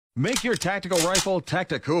Make your tactical rifle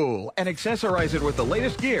tactical and accessorize it with the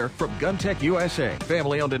latest gear from GunTech USA.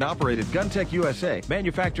 Family-owned and operated GunTech USA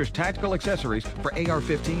manufactures tactical accessories for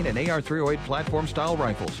AR-15 and AR-308 platform-style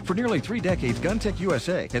rifles. For nearly 3 decades, GunTech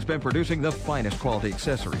USA has been producing the finest quality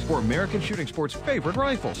accessories for American shooting sports' favorite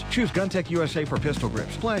rifles. Choose GunTech USA for pistol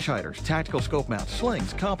grips, flash hiders, tactical scope mounts,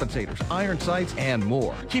 slings, compensators, iron sights, and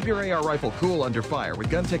more. Keep your AR rifle cool under fire with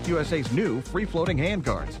GunTech USA's new free-floating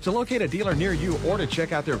handguards. To locate a dealer near you or to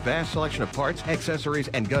check out their vast selection of parts, accessories,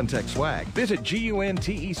 and GunTech swag, visit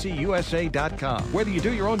GUNTECUSA.com. Whether you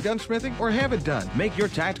do your own gunsmithing or have it done, make your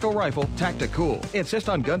tactical rifle tactical. Insist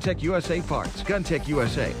on GunTech USA parts. GunTech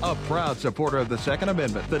USA, a proud supporter of the Second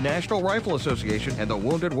Amendment, the National Rifle Association, and the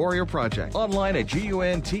Wounded Warrior Project. Online at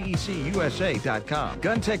GUNTECUSA.com.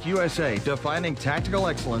 GunTech USA, defining tactical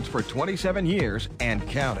excellence for 27 years and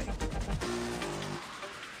counting.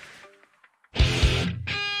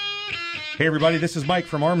 Hey everybody, this is Mike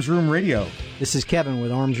from Arms Room Radio. This is Kevin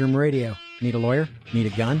with Arms Room Radio. Need a lawyer? Need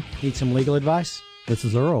a gun? Need some legal advice? This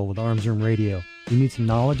is Earl with Arms Room Radio. You need some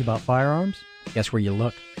knowledge about firearms? Guess where you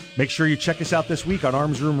look. Make sure you check us out this week on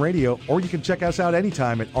Arms Room Radio, or you can check us out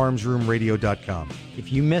anytime at armsroomradio.com.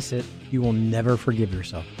 If you miss it, you will never forgive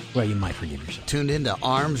yourself. Well, you might forgive yourself. Tuned into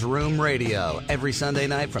Arms Room Radio every Sunday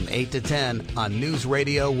night from 8 to 10 on News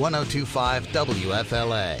Radio 102.5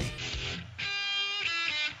 WFLA.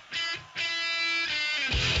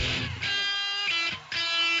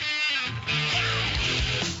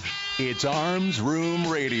 It's Arms Room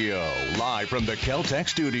Radio, live from the Kel-Tec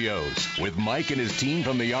Studios, with Mike and his team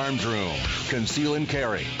from the Arms Room. Conceal and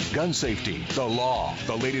carry, gun safety, the law,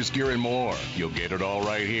 the latest gear, and more. You'll get it all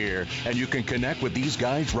right here, and you can connect with these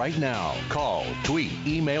guys right now. Call, tweet,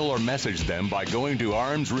 email, or message them by going to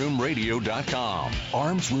armsroomradio.com.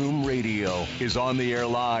 Arms Room Radio is on the air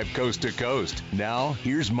live coast to coast. Now,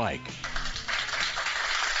 here's Mike.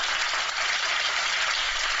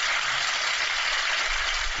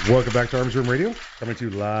 Welcome back to Arms Room Radio, coming to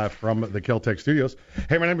you live from the Kel-Tec Studios.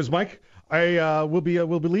 Hey, my name is Mike. I will be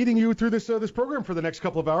leading you through this program for the next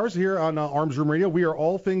couple of hours here on Arms Room Radio. We are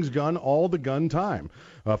all things gun, all the gun time.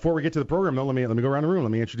 Before we get to the program, though, let me go around the room.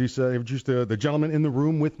 Let me introduce the gentleman in the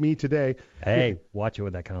room with me today. Hey, watch it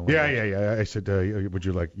with that kind of language. Yeah. I said, would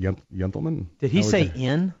you like gentleman? Did he say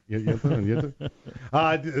in? Gentleman.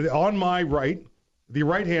 On my right, the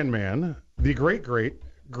right-hand man, the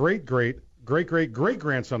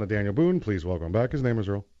great-great-grandson of Daniel Boone. Please welcome back. His name is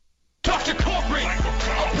Earl. Talk to corporate,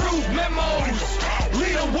 approve memos,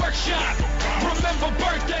 lead a workshop, remember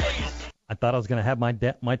birthdays. I thought I was going to have my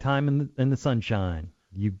time in the sunshine.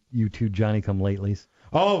 You two Johnny-come-latelys.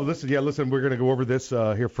 Oh, listen, we're going to go over this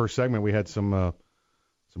here first segment. We had some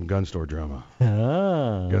gun store drama.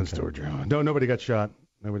 Store drama. No, nobody got shot.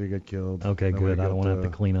 Nobody got killed. Okay, good. I don't want to have to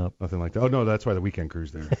clean up. Nothing like that. Oh, no, that's why the weekend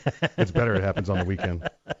crew's there. It's better it happens on the weekend.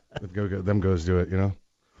 Them goes do it, you know.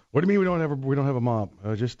 What do you mean we don't have a mop?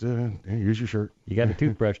 Just use your shirt. You got a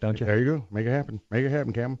toothbrush, don't you? There you go. Make it happen.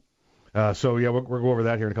 Cam. So yeah, we'll go over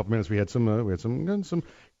that here in a couple minutes. We had some.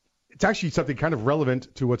 It's actually something kind of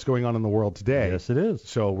relevant to what's going on in the world today. Yes, it is.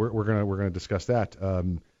 So we're gonna discuss that.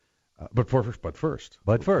 But first.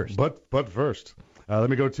 Let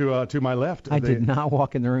me go to my left. I did not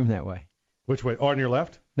walk in the room that way. Which way? Oh, on your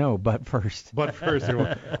left? No, but first. They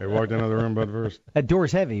walked into the room, but first. That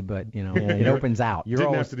door's heavy, but it opens out. You're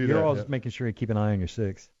always making sure you keep an eye on your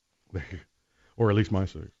six. Or at least my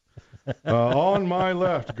six. On my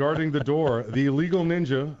left, guarding the door, the legal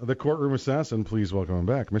ninja, the courtroom assassin. Please welcome him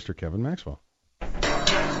back, Mr. Kevin Maxwell.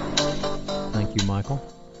 Thank you, Michael.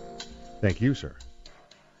 Thank you, sir.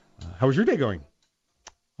 How was your day going?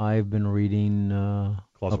 I've been reading a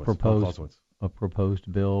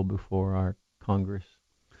proposed bill before our Congress.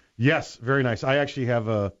 Yes, very nice. I actually have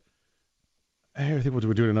I think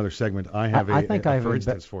we'll do another segment. I have for you.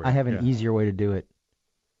 I have an easier way to do it.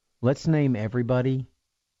 Let's name everybody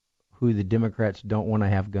who the Democrats don't want to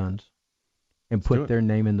have guns and put their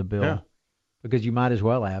name in the bill. Yeah. Because you might as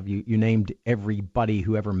well have. You named everybody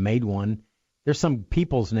who ever made one. There's some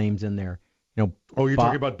people's names in there. You're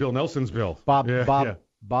talking about Bill Nelson's bill.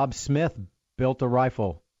 Bob Smith built a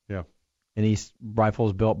rifle. Yeah. And these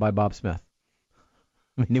rifles built by Bob Smith.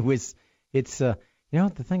 I mean, the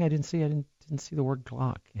thing I didn't see the word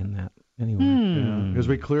Glock in that anyway. Because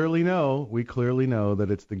we clearly know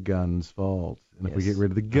that it's the gun's fault. And if we get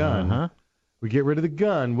rid of the gun,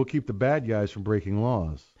 we'll keep the bad guys from breaking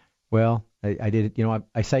laws. Well, I did it.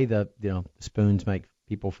 I say the spoons make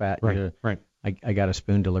people fat. Right. Right. I got a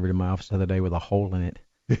spoon delivered to my office the other day with a hole in it.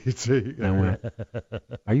 And I went,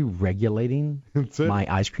 are you regulating my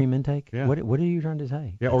ice cream intake? Yeah. What are you trying to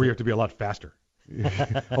say? Yeah, or you have to be a lot faster.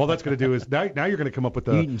 All that's going to do is now you're going to come up with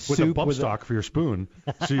a bump stock for your spoon,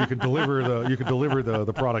 so you can deliver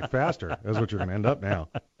the product faster. That's what you're going to end up now.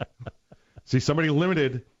 See, somebody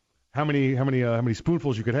limited how many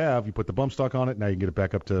spoonfuls you could have. You put the bump stock on it. Now you can get it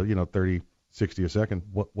back up to 30, 60 a second.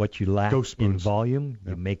 What you lack in volume,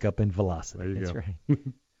 you make up in velocity. There you That's go. right.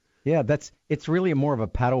 Yeah, it's really more of a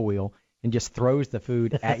paddle wheel and just throws the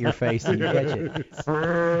food at your face and you catch it.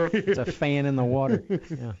 It's a fan in the water.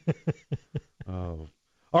 Yeah. Oh.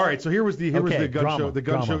 All right, so here was the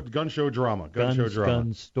gun store drama. Go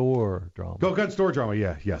gun store drama.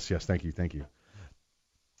 Yeah, yes. Thank you.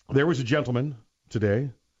 There was a gentleman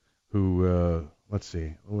today who let's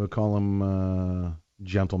see, we'll call him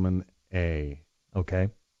Gentleman A. Okay.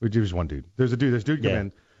 There's one dude. This dude come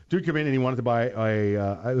in. Dude come in and he wanted to buy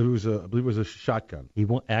I believe it was a shotgun.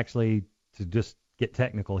 Actually, to just get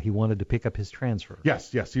technical, he wanted to pick up his transfer.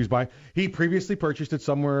 Yes, he was buying. He previously purchased it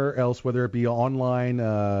somewhere else, whether it be online,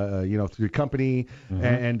 through the company,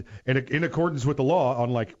 and in accordance with the law,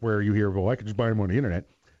 unlike where you hear, well, I could just buy them on the internet,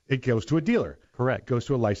 it goes to a dealer. Correct. It goes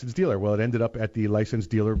to a licensed dealer. Well, it ended up at the licensed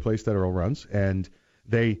dealer place that Earl runs, and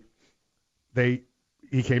he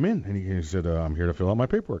came in and he said, I'm here to fill out my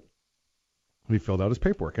paperwork. And he filled out his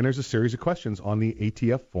paperwork, and there's a series of questions on the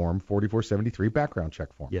ATF form 4473 background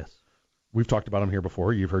check form. Yes. We've talked about them here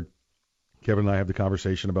before. You've heard Kevin and I have the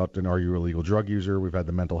conversation about, are you a legal drug user? We've had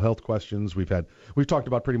the mental health questions. We've talked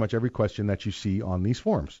about pretty much every question that you see on these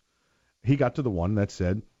forms. He got to the one that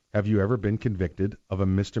said, have you ever been convicted of a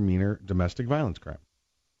misdemeanor domestic violence crime?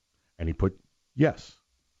 And he put yes.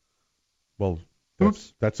 Well,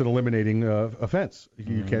 that's an eliminating offense.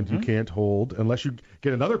 You can't hold unless you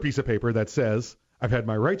get another piece of paper that says I've had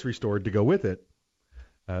my rights restored to go with it.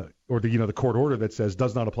 Or the court order that says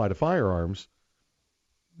does not apply to firearms.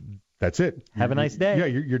 That's it. Have a nice day. Yeah,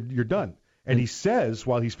 you're done. And he says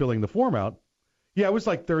while he's filling the form out, yeah, it was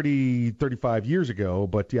like 35 years ago,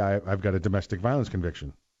 but yeah, I've got a domestic violence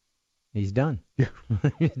conviction. He's done. Yeah.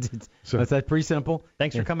 That's pretty simple.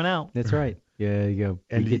 Thanks for coming out. That's right. Yeah, you go.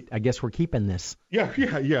 And I guess we're keeping this.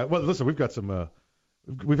 Yeah. Well, listen, we've got some.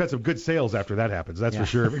 We've had some good sales after that happens. That's for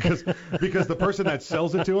sure. Because the person that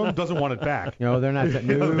sells it to him doesn't want it back. No, they're not.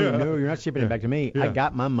 No, you're not shipping it back to me. Yeah. I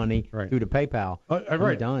got my money through the PayPal.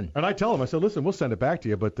 I'm done. And I tell him, I said, listen, we'll send it back to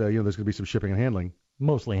you, but there's going to be some shipping and handling.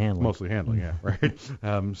 Mostly handling. Yeah. Right.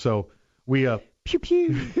 So we. Pew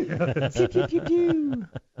pew. Pew pew pew pew.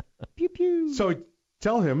 Pew pew. So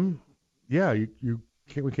tell him, yeah,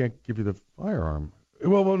 we can't give you the firearm.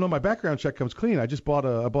 Well, no, my background check comes clean. I just bought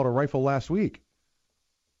a rifle last week.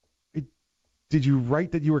 Did you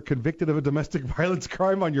write that you were convicted of a domestic violence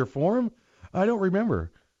crime on your form? I don't remember.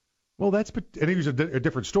 Well, and he was a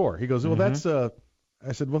different store. He goes, well, that's. I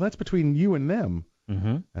said, well, that's between you and them.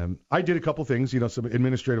 Mm-hmm. I did a couple things, some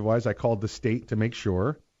administrative wise. I called the state to make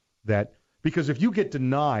sure that, because if you get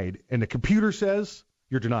denied and the computer says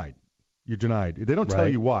you're denied, you're denied. They don't tell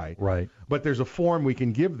you why. Right. But there's a form we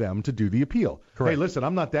can give them to do the appeal. Correct. Hey, listen,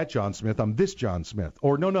 I'm not that John Smith. I'm this John Smith.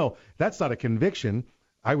 Or no, that's not a conviction.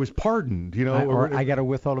 I was pardoned, or I got a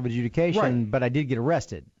withhold of adjudication, but I did get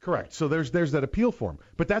arrested. Correct. So there's that appeal form.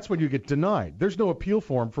 But that's when you get denied. There's no appeal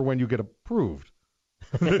form for when you get approved.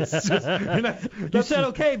 You said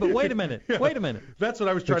okay, but wait a minute. Yeah, wait a minute. That's what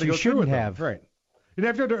I was trying to go through with them. Right.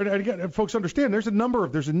 And again, folks understand there's a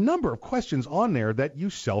number of questions on there that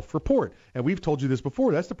you self-report. And we've told you this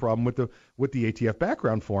before. That's the problem with the ATF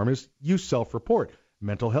background form is you self-report.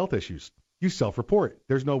 Mental health issues. You self-report.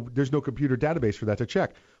 There's no computer database for that to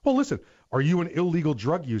check. Well, listen, are you an illegal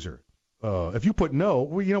drug user? If you put no,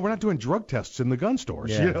 we're not doing drug tests in the gun stores.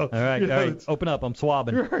 Yeah. All right. Open up. I'm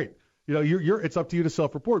swabbing. Right. It's up to you to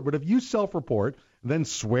self-report. But if you self-report, then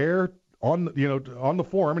swear on the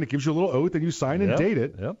form, and it gives you a little oath, and you sign and date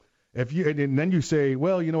it. Yep. If you and then you say,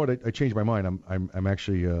 well, you know what, I changed my mind. I'm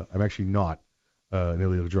actually not an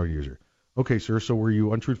illegal drug user. Okay, sir. So were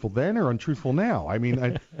you untruthful then or untruthful now? I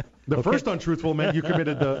mean, the first untruthful meant you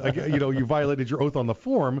committed you violated your oath on the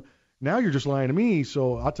form. Now you're just lying to me.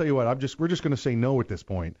 So I'll tell you what. We're just going to say no at this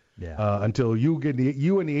point. Yeah. Until you and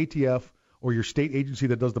the ATF or your state agency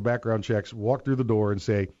that does the background checks walk through the door and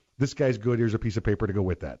say this guy's good. Here's a piece of paper to go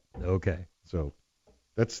with that. Okay. So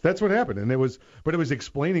that's what happened, and it was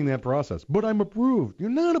explaining that process. But I'm approved. You're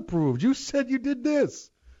not approved. You said you did this.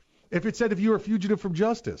 If it said if you were a fugitive from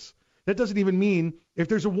justice. That doesn't even mean if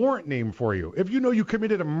there's a warrant name for you. If you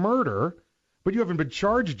committed a murder, but you haven't been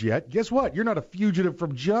charged yet, guess what? You're not a fugitive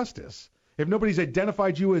from justice. If nobody's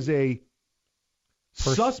identified you as a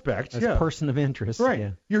suspect. As person of interest. Right.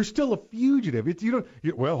 Yeah. You're still a fugitive.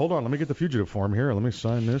 Well, hold on. Let me get the fugitive form here. Let me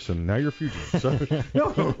sign this, and now you're a fugitive.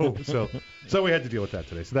 So we had to deal with that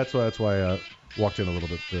today. So that's why I walked in a little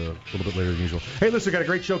bit later than usual. Hey, listen, got a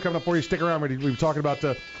great show coming up for you. Stick around. We've been talking about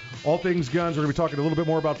all things guns. We're going to be talking a little bit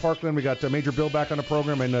more about Parkland. We got Major Bill back on the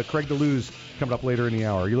program, and Craig DeLuz coming up later in the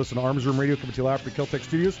hour. You listen to Arms Room Radio, coming to you live from the Kel-Tec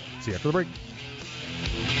Studios. See you after the break.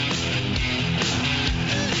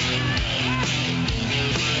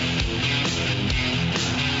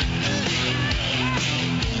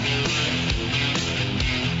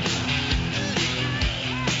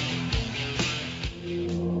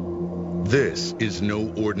 This is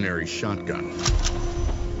no ordinary shotgun.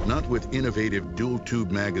 Not with innovative dual-tube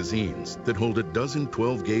magazines that hold a dozen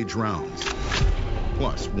 12-gauge rounds,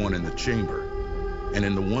 plus one in the chamber. And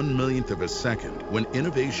in the 1/1,000,000th of a second, when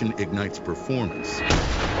innovation ignites performance,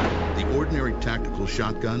 the ordinary tactical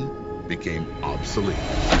shotgun became obsolete.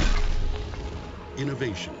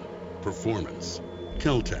 Innovation, performance,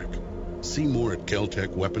 Kel-Tec. See more at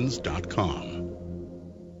keltecweapons.com.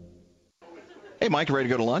 Hey, Mike, you ready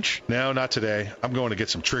to go to lunch? No, not today. I'm going to get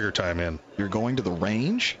some trigger time in. You're going to the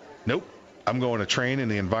range? Nope. I'm going to train in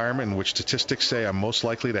the environment in which statistics say I'm most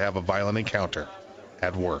likely to have a violent encounter.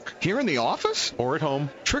 At work. Here in the office? Or at home.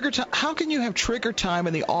 Trigger time? How can you have trigger time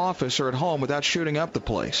in the office or at home without shooting up the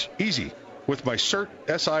place? Easy. With my SIRT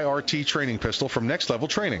SIRT training pistol from Next Level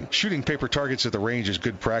Training. Shooting paper targets at the range is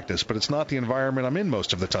good practice, but it's not the environment I'm in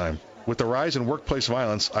most of the time. With the rise in workplace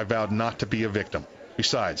violence, I vowed not to be a victim.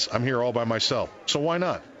 Besides, I'm here all by myself, so why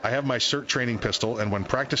not? I have my SIRT training pistol, and when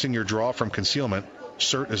practicing your draw from concealment,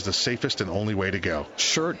 SIRT is the safest and only way to go.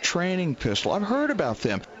 SIRT training pistol. I've heard about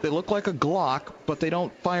them. They look like a Glock, but they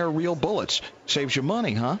don't fire real bullets. Saves you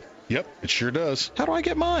money, huh? Yep, it sure does. How do I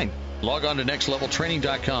get mine? Log on to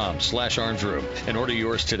nextleveltraining.com/armsroom and order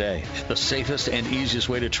yours today. The safest and easiest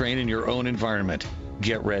way to train in your own environment.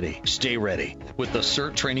 Get ready. Stay ready with the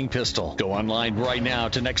SIRT training pistol. Go online right now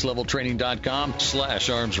to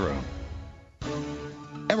nextleveltraining.com/armsroom.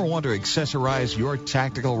 Ever want to accessorize your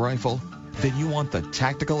tactical rifle? Then you want the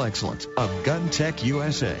tactical excellence of GunTech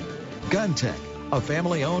USA. GunTech, a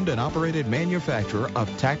family-owned and operated manufacturer of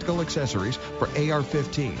tactical accessories for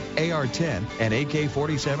AR-15, AR-10, and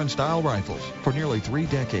AK-47 style rifles. For nearly 3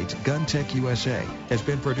 decades, GunTech USA has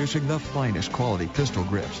been producing the finest quality pistol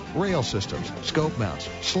grips, rail systems, scope mounts,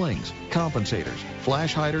 slings, compensators,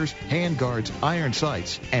 flash hiders, hand guards, iron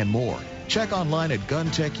sights, and more. Check online at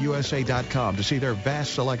GunTechUSA.com to see their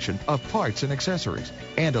vast selection of parts and accessories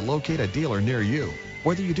and to locate a dealer near you.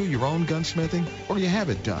 Whether you do your own gunsmithing or you have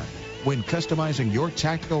it done, when customizing your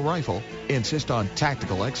tactical rifle, insist on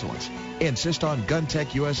tactical excellence. Insist on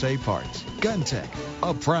GunTech USA parts. GunTech,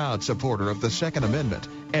 a proud supporter of the Second Amendment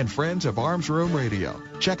and friends of Arms Room Radio.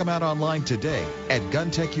 Check them out online today at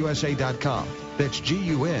GunTechUSA.com. That's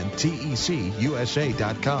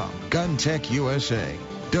GUNTECUSA.com. GunTech USA.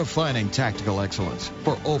 Defining tactical excellence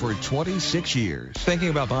for over 26 years. Thinking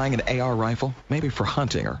about buying an AR rifle? Maybe for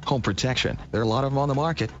hunting or home protection. There are a lot of them on the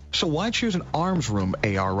market. So why choose an Arms Room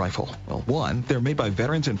AR rifle? Well, 1, they're made by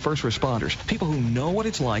veterans and first responders, people who know what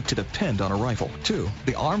it's like to depend on a rifle. 2,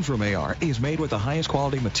 the Arms Room AR is made with the highest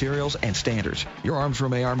quality materials and standards. Your Arms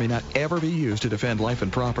Room AR may not ever be used to defend life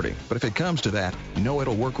and property, but if it comes to that, know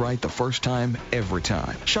it'll work right the first time, every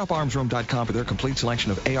time. Shop armsroom.com for their complete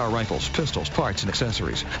selection of AR rifles, pistols, parts, and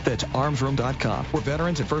accessories. That's armsroom.com, where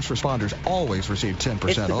veterans and first responders always receive 10% off.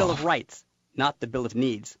 It's the Bill of Rights, not the Bill of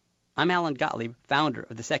Needs. I'm Alan Gottlieb, founder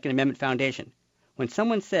of the Second Amendment Foundation. When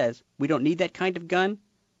someone says we don't need that kind of gun,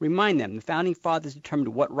 remind them the Founding Fathers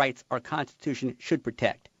determined what rights our Constitution should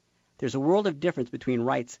protect. There's a world of difference between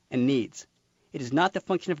rights and needs. It is not the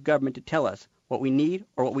function of government to tell us what we need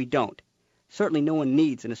or what we don't. Certainly no one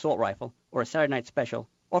needs an assault rifle or a Saturday Night Special,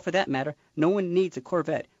 or for that matter, no one needs a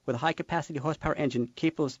Corvette with a high-capacity horsepower engine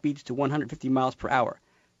capable of speeds to 150 miles per hour.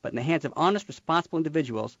 But in the hands of honest, responsible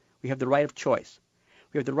individuals, we have the right of choice.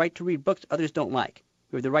 We have the right to read books others don't like.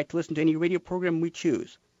 We have the right to listen to any radio program we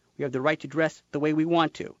choose. We have the right to dress the way we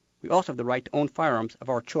want to. We also have the right to own firearms of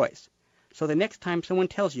our choice. So the next time someone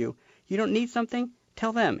tells you you don't need something,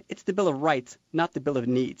 tell them it's the Bill of Rights, not the Bill of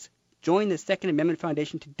Needs. Join the Second Amendment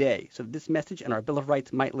Foundation today so that this message and our Bill of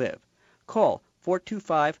Rights might live. Call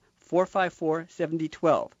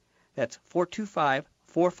 425-454-7012. That's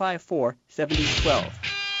 425-454-7012.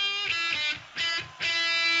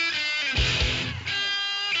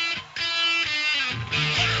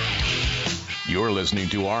 You're listening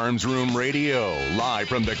to Arms Room Radio, live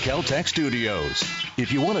from the Kel-Tec Studios.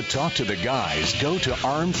 If you want to talk to the guys, go to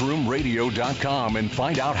armsroomradio.com and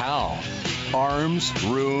find out how. Arms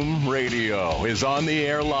Room Radio is on the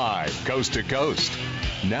air live, coast to coast.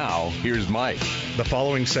 Now, here's Mike. The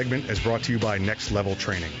following segment is brought to you by Next Level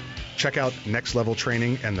Training. Check out Next Level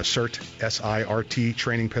Training and the SIRT, S-I-R-T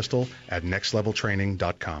training pistol at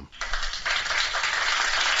nextleveltraining.com.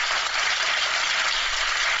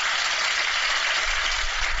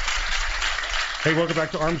 Hey, welcome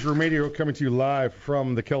back to Arms Room Radio, coming to you live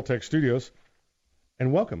from the Kel-Tec studios.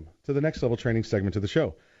 And welcome to the Next Level Training segment of the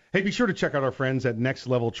show. Hey, be sure to check out our friends at Next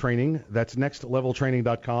Level Training. That's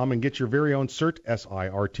nextleveltraining.com, and get your very own SIRT,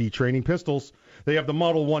 S-I-R-T training pistols. They have the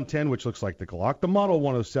Model 110, which looks like the Glock, the Model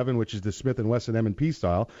 107, which is the Smith & Wesson M&P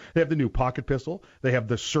style. They have the new pocket pistol. They have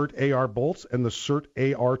the SIRT AR bolts and the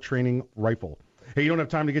SIRT AR training rifle. Hey, you don't have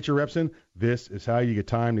time to get your reps in? This is how you get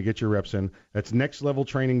time to get your reps in. That's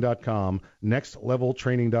nextleveltraining.com,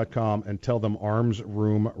 nextleveltraining.com, and tell them Arms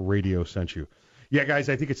Room Radio sent you. Yeah, guys,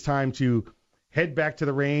 I think it's time to head back to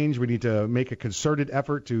the range. We need to make a concerted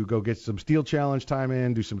effort to go get some Steel Challenge time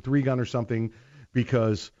in, do some 3-gun or something,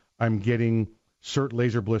 because I'm getting SIRT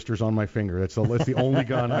laser blisters on my finger. That's the only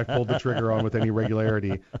gun I've pulled the trigger on with any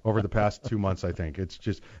regularity over the past 2 months, I think.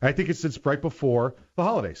 I think it's since right before the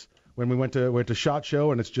holidays when we went to SHOT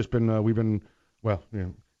Show, and it's just been,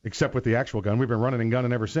 except with the actual gun, we've been running and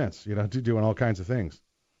gunning ever since, doing all kinds of things.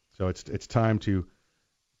 So it's time to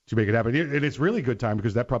make it happen. It's really good time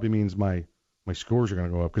because that probably means my scores are going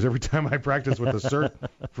to go up, because every time I practice with the SIRT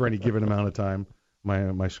for any given amount of time,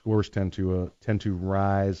 my scores tend to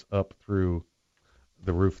rise up through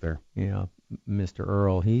the roof there. Yeah, Mr.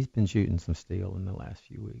 Earl, he's been shooting some steel in the last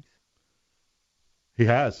few weeks. He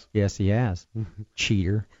has. Yes, he has.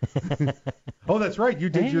 Cheater. Oh, that's right. You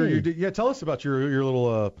did. Tell us about your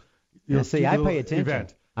little. I pay attention.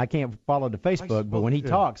 Event. I can't follow the Facebook, but when he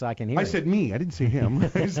talks, I can hear. I said me. I didn't say him.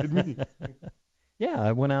 I said me. Yeah,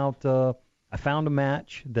 I went out. I found a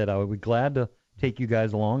match that I would be glad to take you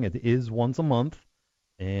guys along. It is once a month,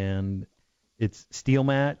 and it's steel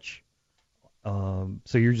match.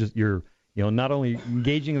 So you're not only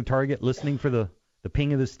engaging the target, listening for the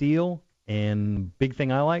ping of the steel, and big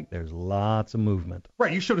thing I like, there's lots of movement.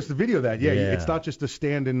 Right, you showed us the video of that. Yeah. It's not just to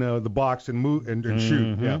stand in the box and move and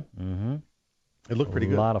shoot. Yeah. Mm-hmm. It looked pretty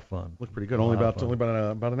good. A lot of fun. Looked pretty good. Only about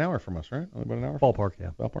an hour from us, right? Only about an hour. Ballpark, yeah.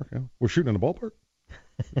 Ballpark, yeah. We're shooting in the ballpark.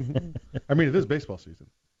 I mean, it is baseball season.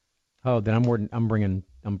 Oh, then I'm bringing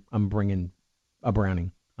a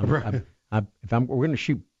Browning. We're going to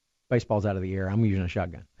shoot baseballs out of the air. I'm using a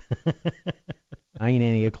shotgun. I ain't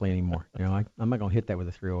Annie Ickley anymore. I'm not going to hit that with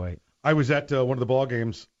a .308. I was at one of the ball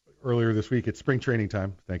games earlier this week. It's spring training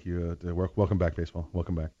time. Thank you. Welcome back, baseball.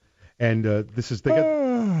 Welcome back. And they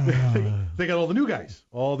got all the new guys,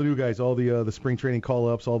 all the spring training call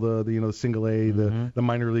ups, all the single A, the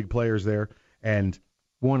minor league players there, and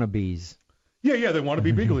wannabes. Yeah, they want to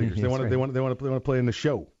be big leaguers. They want right. to play in the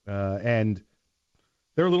show, and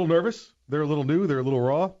they're a little nervous. They're a little new. They're a little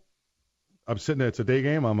raw. I'm sitting there. It's a day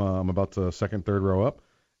game. I'm about the second, third row up,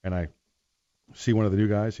 and I see one of the new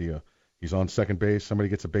guys. He's on second base. Somebody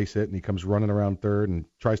gets a base hit, and he comes running around third and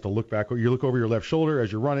tries to look back. You look over your left shoulder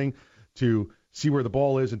as you're running to see where the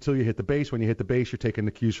ball is until you hit the base. When you hit the base, you're taking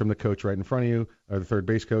the cues from the coach right in front of you, or the third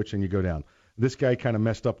base coach, and you go down. This guy kind of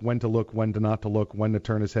messed up when to look, when to not to look, when to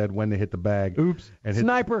turn his head, when to hit the bag. Oops. And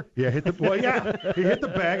Sniper. He hit the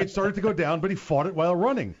bag. It started to go down, but he fought it while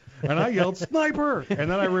running. And I yelled, "Sniper!"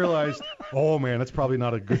 And then I realized, oh man, that's probably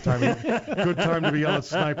not a good time to be yelling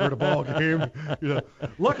 "sniper" at a ball game.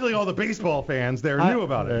 Luckily, all the baseball fans there knew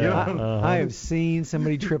about it. I have seen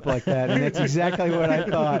somebody trip like that, and that's exactly what I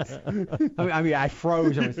thought. I mean, I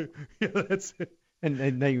froze. That's it.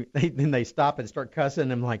 And they stop and start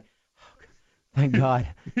cussing. I'm like, oh, thank God.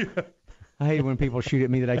 Yeah. I hate when people shoot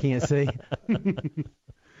at me that I can't see.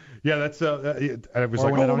 Yeah, that's. I was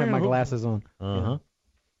or when I don't have my glasses on. Uh-huh.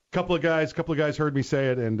 Couple of guys heard me say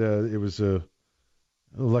it, and it was.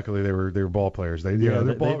 Luckily, they were ball players. They knew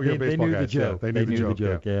the joke. They knew the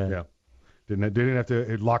joke. Yeah. Didn't have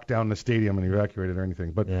to lock down the stadium and evacuate it or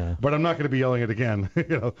anything. But I'm not going to be yelling it again.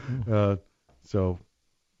 So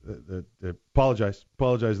apologize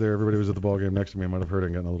there. Everybody was at the ball game next to me. I might have heard it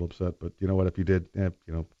and gotten a little upset. But you know what? If you did,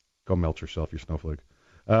 go melt yourself, you snowflake.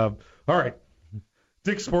 All right.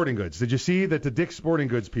 Dick's Sporting Goods. Did you see that the Dick's Sporting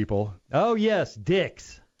Goods people? Oh yes,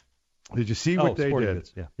 Dick's. Did you see what they did?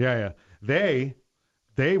 Goods, yeah.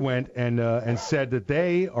 They went and said that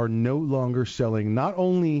they are no longer selling not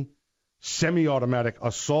only semi-automatic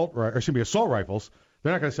assault rifles.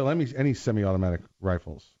 They're not going to sell any semi-automatic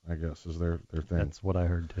rifles, I guess, is their thing. That's what I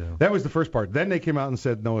heard too. That was the first part. Then they came out and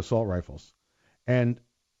said no assault rifles. And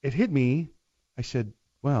it hit me. I said,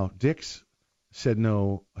 wow, Dick's said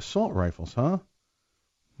no assault rifles, huh?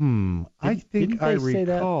 I think I say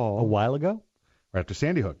that recall a while ago. Right after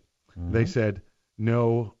Sandy Hook, they said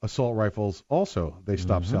no assault rifles. Also, they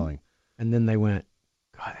stopped selling. And then they went,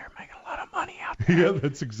 God, they're making a lot of money out there. Yeah,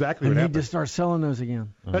 that's exactly I what need happened. to start selling those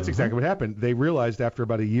again. That's exactly what happened. They realized after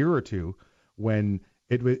about a year or two, when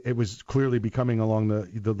it was clearly becoming along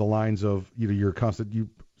the lines of either you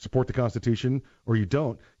support the Constitution or you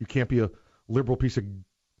don't. You can't be a liberal piece of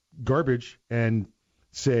garbage and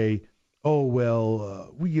say, oh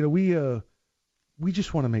well, we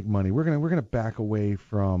just want to make money. We're gonna back away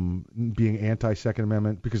from being anti-Second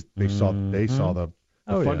Amendment because they saw the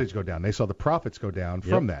fundage go down. They saw the profits go down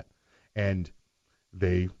from that, and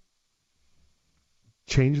they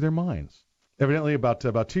changed their minds. Evidently,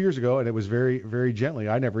 about 2 years ago, and it was very, very gently.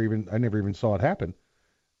 I never even saw it happen.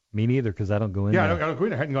 Me neither, because I don't go in there. Yeah, I don't go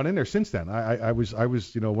in there. I hadn't gone in there since then. I was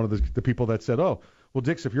one of the people that said, oh, well,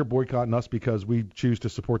 Dix, if you're boycotting us because we choose to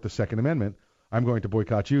support the Second Amendment, I'm going to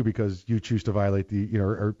boycott you because you choose to violate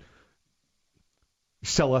or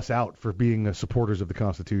sell us out for being supporters of the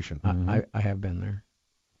Constitution. I have been there.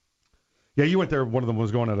 Yeah, you went there. One of them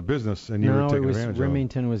was going out of business, and you were taking advantage of it.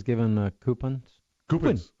 Remington was given coupons.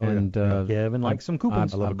 Coupons. And Kevin likes some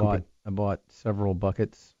coupons. I bought several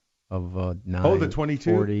buckets of 9. Oh, the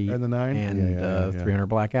 22 40, and the 9 and 300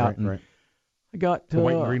 blackout. Right. I got the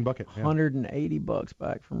white and green bucket. Yeah. $180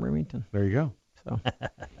 back from Remington. There you go. So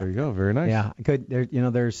there you go. Very nice. Yeah, I could.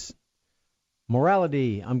 There's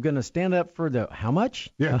morality. I'm going to stand up for the how much?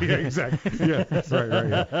 Yeah, exactly. Yeah, right.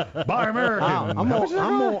 Yeah. Buy American. I'm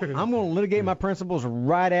going to litigate my principles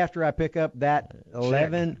right after I pick up that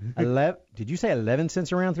 11. Did you say 11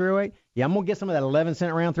 cents around 308? Yeah, I'm going to get some of that 11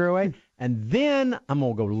 cent around 308, and then I'm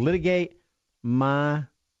going to go litigate my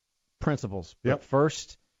principles. But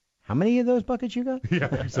first, how many of those buckets you got? Yeah,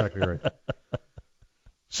 exactly right.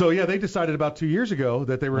 So yeah, they decided about 2 years ago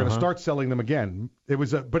that they were going to start selling them again.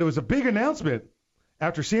 But it was a big announcement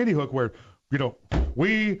after Sandy Hook where,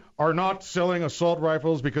 we are not selling assault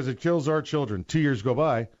rifles because it kills our children. 2 years go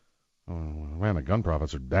by. Oh man, the gun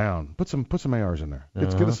profits are down. Put some ARs in there.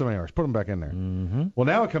 Get us some ARs. Put them back in there. Mm-hmm. Well,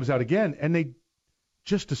 now it comes out again, and they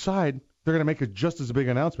just decide they're going to make just as big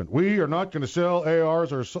announcement. We are not going to sell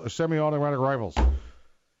ARs or semi-automatic rifles.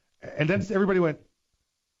 And then everybody went,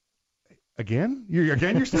 Again?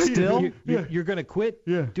 You're still? You're going to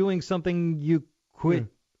quit doing something you quit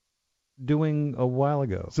doing a while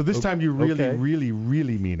ago. So this time you really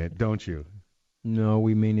mean it, don't you? No,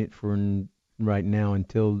 we mean it for right now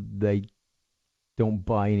until they don't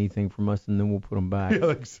buy anything from us, and then we'll put them back.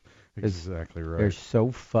 Yeah, exactly right. They're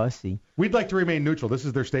so fussy. We'd like to remain neutral. This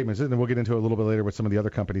is their statement, and then we'll get into it a little bit later with some of the other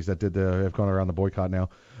companies that have gone around the boycott now.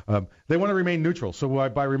 They want to remain neutral. So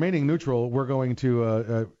by remaining neutral, we're going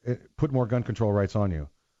to put more gun control rights on you.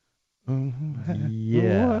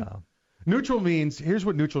 Yeah. What? Neutral means, here's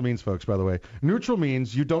what neutral means, folks, by the way. Neutral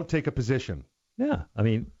means you don't take a position. Yeah. I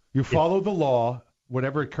mean, you follow the law,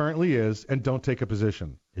 whatever it currently is, and don't take a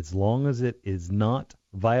position. As long as it is not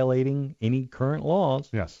violating any current laws.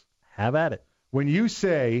 Yes. Have at it. When you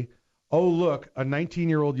say, oh, look, a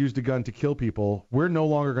 19-year-old used a gun to kill people, we're no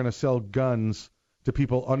longer going to sell guns to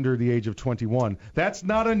people under the age of 21. That's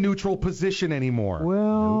not a neutral position anymore.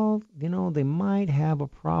 Well, they might have a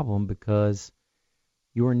problem because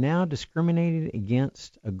you are now discriminating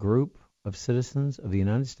against a group of citizens of the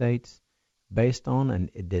United States based on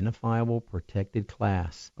an identifiable protected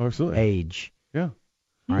class. Oh, absolutely. Age. Yeah.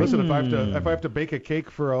 Right? Listen, if I have to bake a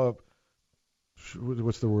cake for a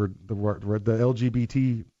what's the word? The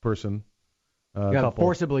LGBT person.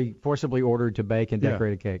 Forcibly ordered to bake and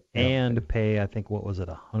decorate a cake. And pay, I think, what was it,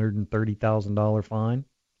 $130,000 fine?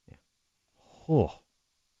 Yeah. Oh.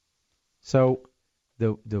 So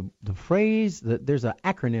the phrase, there's an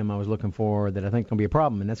acronym I was looking for that I think is going to be a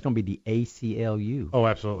problem, and that's going to be the ACLU. Oh,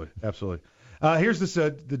 absolutely. Here's this, the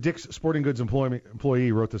Dick's Sporting Goods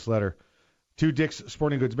employee wrote this letter. To Dick's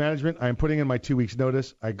Sporting Goods Management, I am putting in my 2 weeks'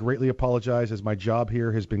 notice. I greatly apologize as my job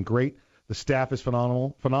here has been great. The staff is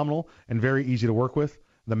phenomenal and very easy to work with.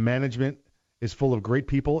 The management is full of great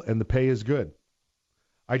people, and the pay is good.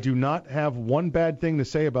 I do not have one bad thing to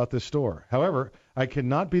say about this store. However, I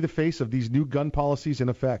cannot be the face of these new gun policies in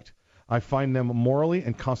effect. I find them morally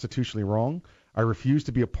and constitutionally wrong. I refuse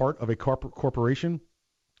to be a part of a corporation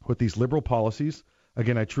with these liberal policies.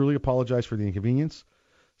 Again, I truly apologize for the inconvenience.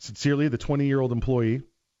 Sincerely, the 20-year-old employee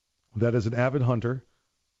that is an avid hunter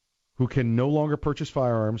who can no longer purchase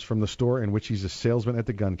firearms from the store in which he's a salesman at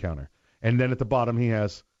the gun counter. And then at the bottom he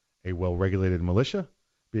has a well-regulated militia,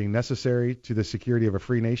 being necessary to the security of a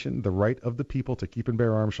free nation, the right of the people to keep and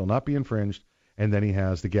bear arms shall not be infringed. And then he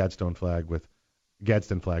has the Gadsden flag with,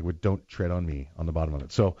 Gadsden flag with "Don't tread on me" on the bottom of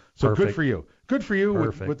it. So Perfect. good for you. Good for you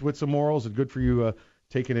with some morals, and good for you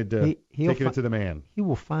taking it to the man. He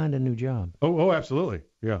will find a new job. Oh, absolutely.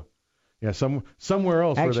 Yeah. Yeah, somewhere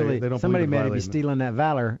else Actually, where they don't somebody believe in may be violating stealing that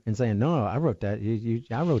valor and saying, "No, I wrote that.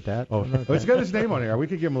 I wrote that." Oh, I wrote it's that. got his name on here. We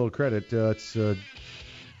could give him a little credit.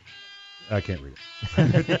 I can't read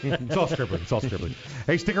it. It's all scribbling.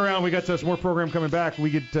 Hey, stick around. We got some more program coming back.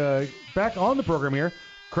 We get back on the program here.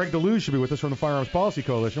 Craig DeLuz should be with us from the Firearms Policy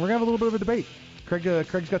Coalition. We're going to have a little bit of a debate.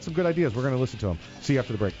 Craig's got some good ideas. We're going to listen to him. See you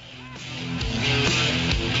after the break.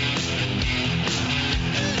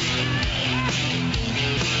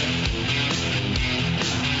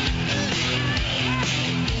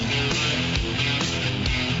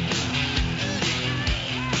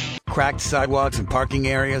 Cracked sidewalks and parking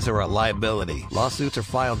areas are a liability. Lawsuits are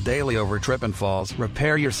filed daily over trip and falls.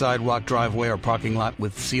 Repair your sidewalk, driveway, or parking lot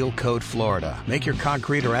with Seal Coat Florida. Make your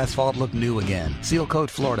concrete or asphalt look new again. Seal Coat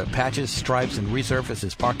Florida patches, stripes, and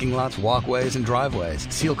resurfaces parking lots, walkways, and driveways.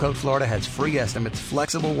 Seal Coat Florida has free estimates,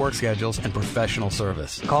 flexible work schedules, and professional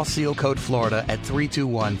service. Call Seal Coat Florida at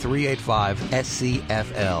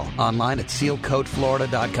 321-385-SCFL. Online at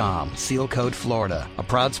sealcoatflorida.com. Seal Coat Florida, a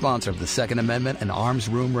proud sponsor of the Second Amendment and Arms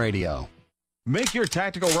Room Radio. Make your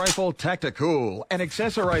tactical rifle tactical and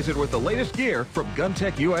accessorize it with the latest gear from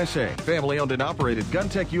GunTech USA. Family owned and operated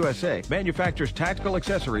GunTech USA manufactures tactical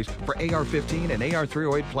accessories for AR-15 and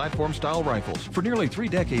AR-308 platform style rifles. For nearly 3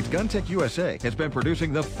 decades, GunTech USA has been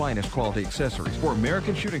producing the finest quality accessories for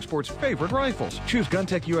American shooting sports' favorite rifles. Choose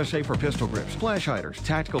GunTech USA for pistol grips, flash hiders,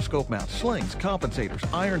 tactical scope mounts, slings, compensators,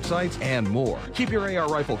 iron sights, and more. Keep your AR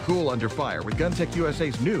rifle cool under fire with GunTech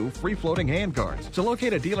USA's new free-floating handguards. So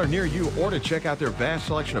locate a dealer near you or to check out their vast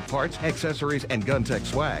selection of parts, accessories, and GunTech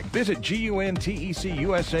swag. Visit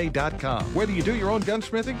GUNTECUSA.com. Whether you do your own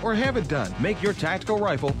gunsmithing or have it done, make your tactical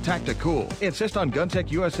rifle tactical. Insist on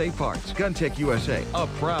GunTech USA parts. GunTech USA, a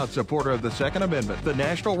proud supporter of the Second Amendment, the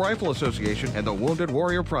National Rifle Association, and the Wounded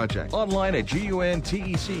Warrior Project. Online at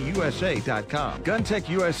GUNTECUSA.com. GunTech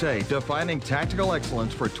USA, defining tactical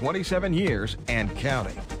excellence for 27 years and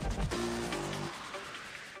counting.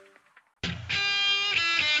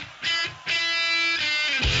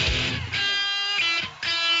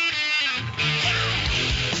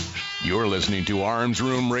 You're listening to Arms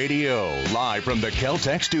Room Radio, live from the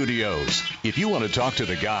Keltec studios. If you want to talk to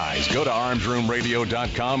the guys, go to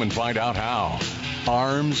armsroomradio.com and find out how.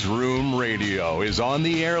 Arms Room Radio is on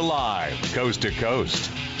the air live, coast to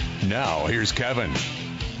coast. Now, here's Kevin.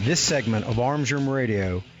 This segment of Arms Room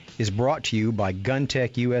Radio is brought to you by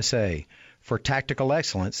GunTech USA. For tactical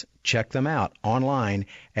excellence, check them out online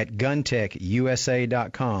at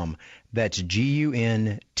GunTechUSA.com. That's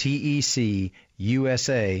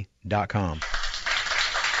GUNTECUSA.com.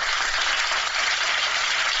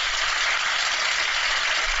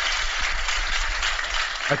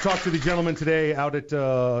 I talked to the gentleman today out at,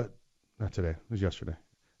 not today, it was yesterday,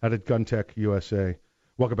 out at GunTech USA.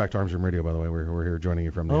 Welcome back to Arms Room Radio, by the way. We're here joining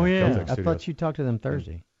you from the Keltec studios. I thought you talked to them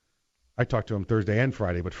Thursday. I talked to them Thursday and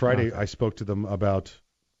Friday, but Friday I spoke to them about,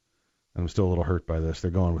 and I'm still a little hurt by this,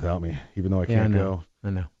 they're going without me, even though I can't go. I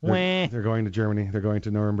know. They're going to Germany. They're going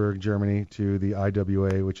to Nuremberg, Germany, to the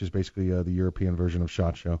IWA, which is basically the European version of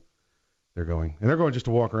SHOT Show. They're going. And they're going just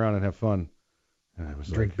to walk around and have fun. And I was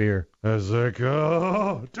drink beer. I was like,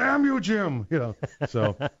 oh, damn you, Jim. You know,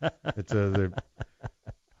 so it's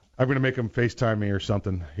I'm going to make them FaceTime me or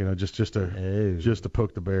something, you know, just to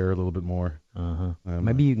poke the bear a little bit more.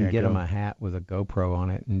 Maybe you can get them a hat with a GoPro on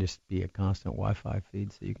it and just be a constant Wi-Fi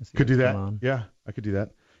feed so you can see what's going on. Yeah, I could do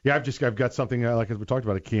that. Yeah, I've got something like as we talked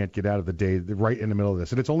about. I can't get out of the day right in the middle of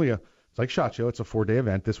this, and it's like SHOT Show. It's a 4-day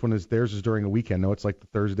event. This one theirs is during a weekend. No, it's like the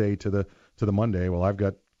Thursday to the Monday. Well, I've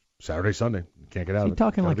got Saturday, Sunday. Can't get out of it. You're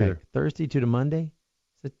talking like a Thursday to the Monday?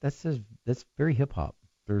 That's very hip hop.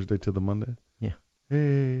 Thursday to the Monday. Yeah.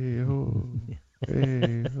 Hey ho,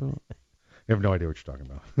 hey ho. I have no idea what you're talking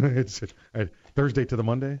about. It's Thursday to the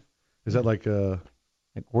Monday. Is that like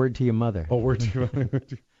word to your mother? Oh, word to your mother.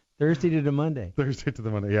 Thursday to the Monday. Thursday to the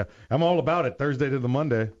Monday. Yeah, I'm all about it. Thursday to the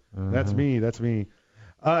Monday. That's me.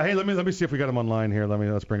 Hey, let me see if we got him online here.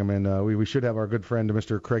 Let's bring him in. We should have our good friend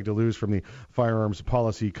Mr. Craig DeLuz from the Firearms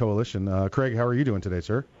Policy Coalition. Craig, how are you doing today,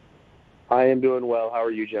 sir? I am doing well. How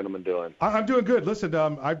are you gentlemen doing? I'm doing good. Listen,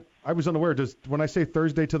 I was unaware. When I say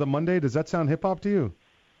Thursday to the Monday, does that sound hip hop to you?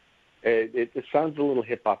 It sounds a little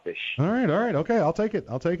hip hop-ish. All right. Okay, I'll take it.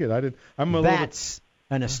 That's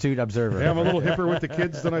an astute observer. Yeah, I'm a little hipper with the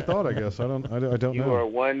kids than I thought, I guess. I don't know. You are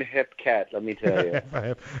one hip cat, let me tell you.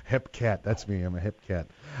 Hip cat. That's me. I'm a hip cat.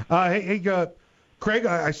 Hey, Craig,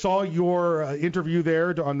 I saw your interview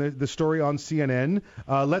there on the story on CNN.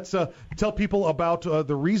 Let's tell people about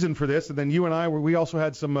the reason for this, and then you and we also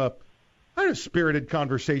had some kind of spirited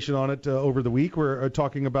conversation on it over the week. We're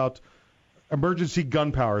talking about emergency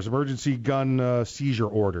gun powers, emergency gun seizure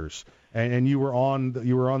orders, and you were on the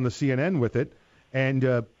CNN with it. And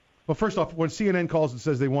well, first off, when CNN calls and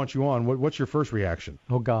says they want you on, what's your first reaction?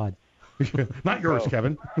 Oh God, not yours,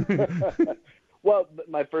 Kevin. Well,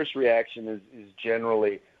 my first reaction is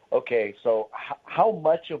generally, okay, so how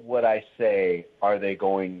much of what I say are they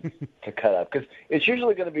going to cut up? Because it's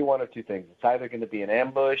usually going to be one of two things. It's either going to be an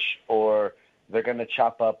ambush or they're going to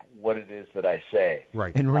chop up what it is that I say.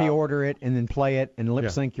 Right. And reorder it and then play it and lip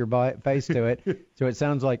sync your face to it. So it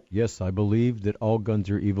sounds like, yes, I believe that all guns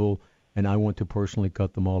are evil and I want to personally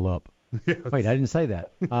cut them all up. Yes. Wait, I didn't say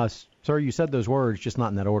that. Sir, you said those words, just not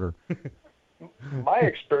in that order. My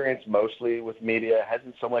experience mostly with media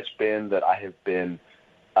hasn't so much been that I've been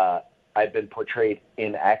portrayed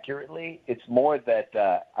inaccurately. It's more that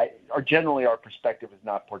generally our perspective is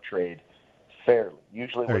not portrayed fairly.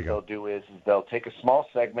 Usually what they'll do is they'll take a small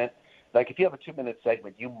segment. Like if you have a 2-minute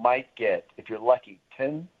segment, you might get, if you're lucky,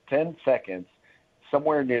 10 seconds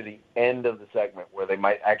somewhere near the end of the segment where they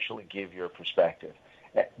might actually give your perspective.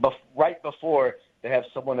 Right before they have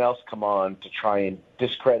someone else come on to try and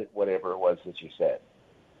discredit whatever it was that you said.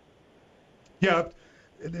 Yeah,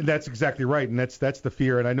 that's exactly right, and that's the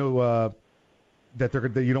fear. And I know that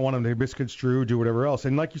you don't want them to misconstrue, do whatever else.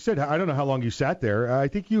 And like you said, I don't know how long you sat there. I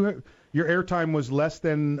think your airtime was less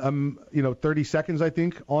than 30 seconds, I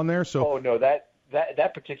think, on there. So. Oh no, that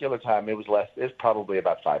particular time it was less. It's probably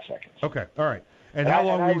about 5 seconds. Okay, all right. And how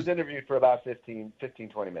long? I was interviewed for about 15,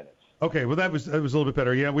 20 minutes. Okay, well that was a little bit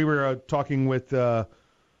better. Yeah, we were talking with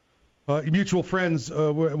mutual friends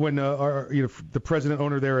when the president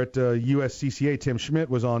owner there at USCCA, Tim Schmidt,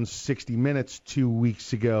 was on 60 Minutes 2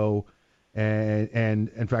 weeks ago, and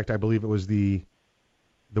in fact I believe it was the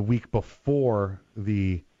week before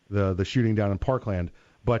the shooting down in Parkland.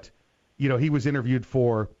 But he was interviewed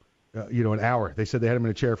for an hour. They said they had him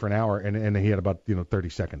in a chair for an hour, and he had about 30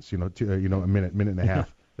 seconds, a minute and a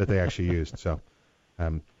half that they actually used. So.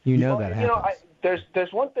 That happens.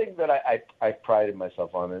 There's one thing that I prided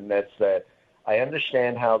myself on, and that's that I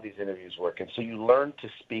understand how these interviews work, and so you learn to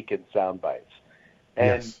speak in sound bites.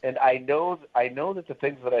 And yes. And I know that the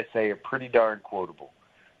things that I say are pretty darn quotable.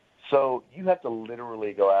 So you have to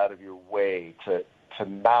literally go out of your way to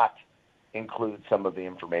not include some of the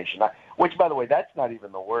information. Which, by the way, that's not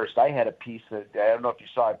even the worst. I had a piece that I don't know if you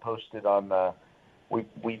saw. I posted on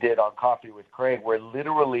we did on Coffee with Craig, where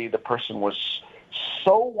literally the person was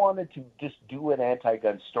so wanted to just do an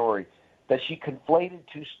anti-gun story that she conflated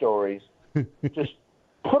two stories, just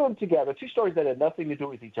put them together, two stories that had nothing to do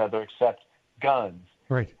with each other except guns,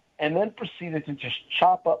 right? And then proceeded to just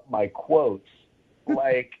chop up my quotes,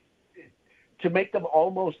 like to make them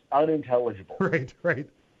almost unintelligible. Right.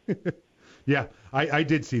 Yeah, I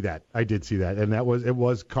did see that. And it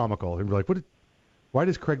was comical. And we're like, why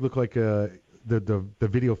does Craig look like the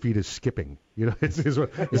video feed is skipping? Is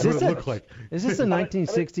what it looked like. Is this a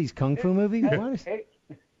 1960s kung fu movie?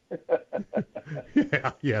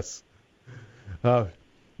 Yeah. Yes.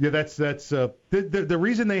 That's the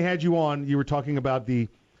reason they had you on. You were talking about the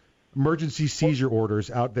emergency seizure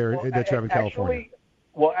orders out there that you have in California.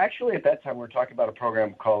 Actually, at that time, we were talking about a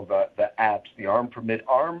program called the APPS, the Armed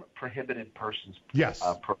Prohibited Persons. Yes.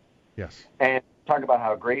 Program. Yes. And talk about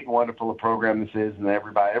how great and wonderful a program this is, and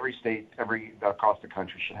every state, across the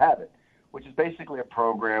country should have it, which is basically a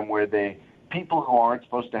program where people who aren't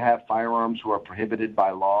supposed to have firearms, who are prohibited by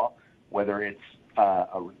law, whether it's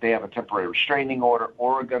they have a temporary restraining order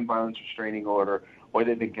or a gun violence restraining order, or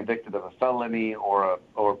they've been convicted of a felony or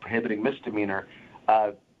prohibiting misdemeanor,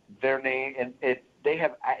 their name and if they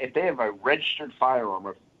have a registered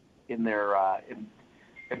firearm in their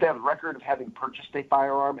if they have a record of having purchased a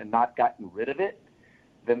firearm and not gotten rid of it,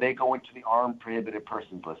 then they go into the armed prohibited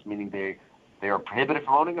persons list, meaning they are prohibited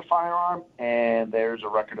from owning a firearm, and there's a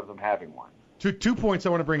record of them having one. Two points I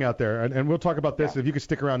want to bring out there, and we'll talk about this. Yeah. If you could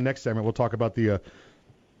stick around next segment, we'll talk about the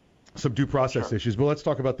some due process issues. But let's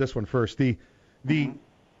talk about this one first. Here's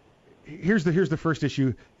the first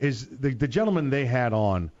issue is the gentleman they had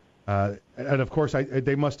on. And of course,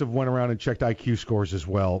 they must have went around and checked IQ scores as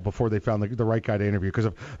well before they found the right guy to interview. Because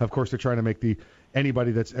of course they're trying to make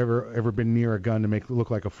anybody that's ever been near a gun to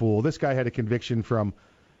look like a fool. This guy had a conviction from,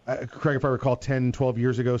 Craig, if I recall, 10, 12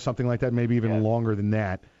 years ago, something like that, maybe even longer than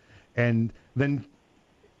that. And then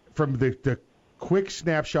from the quick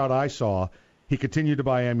snapshot I saw, he continued to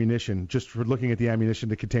buy ammunition. Just for looking at the ammunition,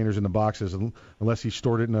 the containers in the boxes, unless he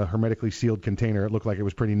stored it in a hermetically sealed container, it looked like it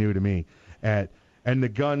was pretty new to me. And the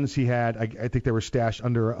guns he had, I think they were stashed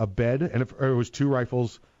under a bed, and it was 2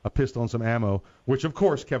 rifles, a pistol, and some ammo, which, of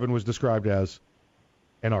course, Kevin was described as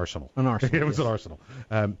an arsenal. An arsenal. It was an arsenal.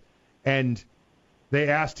 And they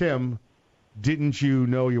asked him, didn't you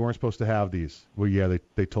know you weren't supposed to have these? Well, yeah,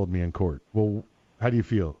 they told me in court. Well, how do you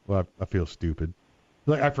feel? Well, I feel stupid.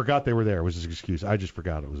 Like, I forgot they were there was his excuse. I just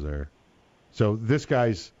forgot it was there. So this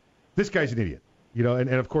guy's an idiot. You know, and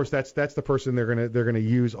of course that's the person they're gonna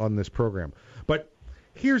use on this program. But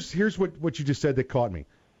here's what you just said that caught me.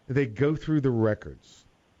 They go through the records.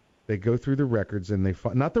 And they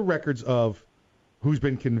find not the records of who's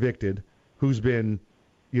been convicted, who's been,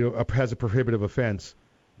 has a prohibitive offense,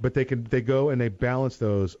 but they go and they balance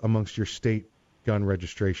those amongst your state gun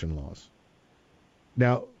registration laws.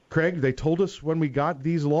 Now, Craig, they told us when we got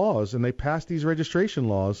these laws and they passed these registration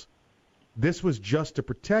laws, this was just to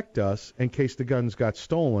protect us in case the guns got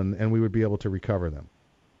stolen and we would be able to recover them.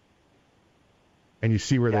 And you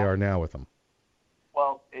see where they are now with them.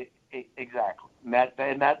 Well, exactly.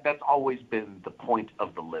 And that's always been the point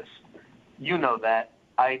of the list. You know that,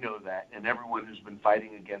 I know that, and everyone who's been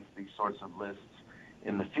fighting against these sorts of lists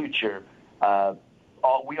in the future,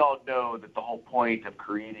 we all know that the whole point of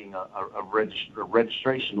creating a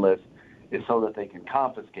registration list is so that they can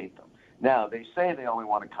confiscate them. Now, they say they only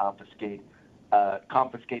want to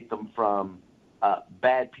confiscate them from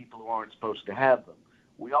bad people who aren't supposed to have them.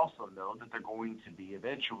 We also know that they're going to be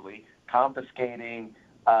eventually confiscating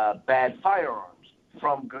bad firearms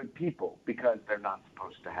from good people because they're not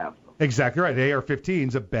supposed to have them. Exactly right. The AR-15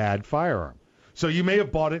 is a bad firearm. So you may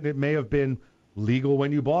have bought it and it may have been legal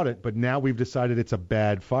when you bought it, but now we've decided it's a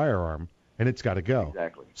bad firearm and it's got to go.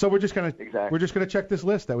 Exactly. So we're just gonna check this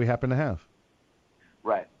list that we happen to have.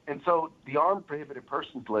 Right. And so the armed prohibited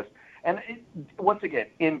persons list, and once again,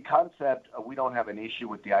 in concept, we don't have an issue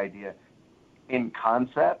with the idea. In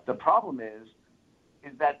concept, the problem is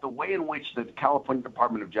that the way in which the California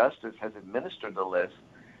Department of Justice has administered the list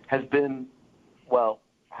has been, well,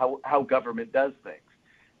 how government does things.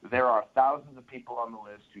 There are thousands of people on the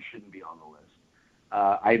list who shouldn't be on the list.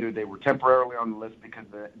 Either they were temporarily on the list because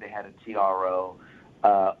they had a TRO,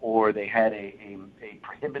 or they had a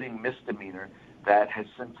prohibiting misdemeanor that has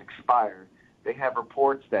since expired. They have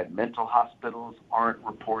reports that mental hospitals aren't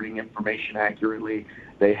reporting information accurately.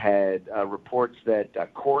 They had reports that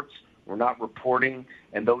courts were not reporting,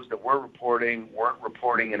 and those that were reporting weren't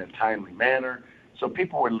reporting in a timely manner. So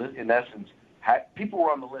people were, in essence, people were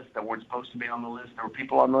on the list that weren't supposed to be on the list. There were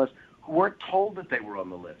people on the list who weren't told that they were on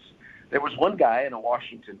the list. There was one guy in a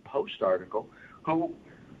Washington Post article who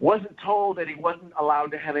wasn't told that he wasn't allowed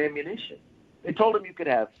to have ammunition. They told him you could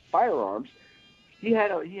have firearms. He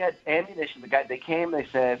had ammunition. They came. They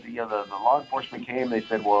said, the law enforcement came. They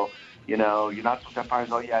said, well, you're not supposed to have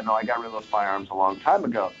firearms. Oh yeah, no, I got rid of those firearms a long time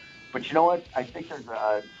ago. But you know what? I think there's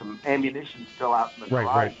some ammunition still out in the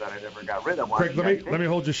garage that I never got rid of. Craig, let me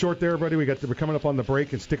hold you short there, buddy. We're coming up on the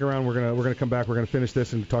break, and stick around. We're gonna come back. We're gonna finish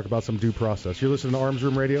this and talk about some due process. You're listening to Arms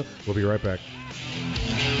Room Radio. We'll be right back.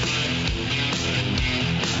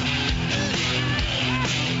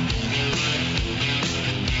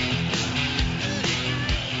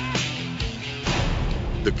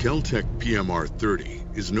 The Kel-Tec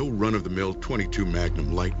PMR-30 is no run-of-the-mill .22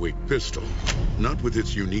 Magnum lightweight pistol, not with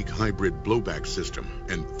its unique hybrid blowback system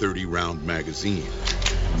and 30-round magazine.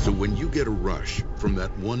 So when you get a rush from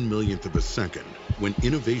that 1/1,000,000th of a second, when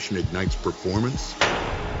innovation ignites performance,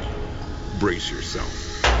 brace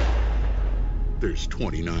yourself. There's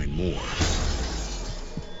 29 more.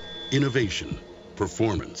 Innovation,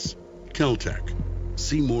 performance, Kel-Tec.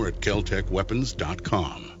 See more at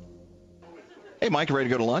keltecweapons.com. Hey, Mike, you ready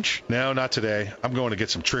to go to lunch? No, not today. I'm going to get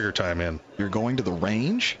some trigger time in. You're going to the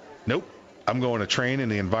range? Nope. I'm going to train in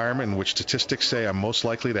the environment in which statistics say I'm most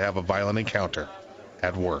likely to have a violent encounter.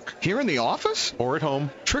 At work. Here in the office? Or at home.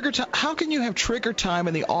 Trigger time? How can you have trigger time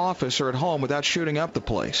in the office or at home without shooting up the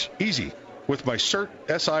place? Easy. With my SIRT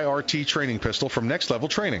SIRT training pistol from Next Level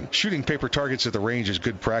Training. Shooting paper targets at the range is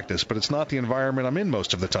good practice, but it's not the environment I'm in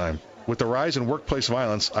most of the time. With the rise in workplace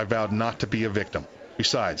violence, I vowed not to be a victim.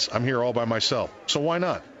 Besides, I'm here all by myself, so why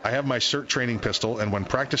not? I have my SIRT training pistol, and when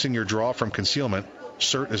practicing your draw from concealment,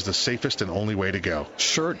 SIRT is the safest and only way to go.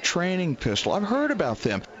 SIRT training pistol. I've heard about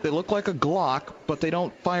them. They look like a Glock, but they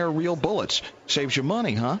don't fire real bullets. Saves you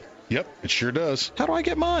money, huh? Yep, it sure does. How do I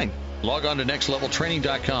get mine? Log on to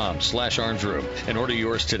nextleveltraining.com/armsroom and order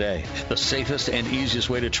yours today. The safest and easiest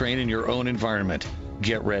way to train in your own environment.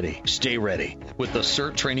 Get ready. Stay ready with the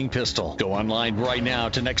SIRT training pistol. Go online right now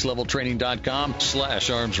to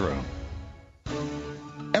nextleveltraining.com/armsroom.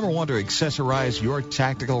 Ever want to accessorize your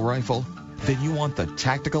tactical rifle? Then you want the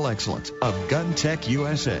tactical excellence of GunTech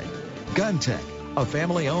USA. GunTech, a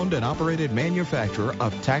family-owned and operated manufacturer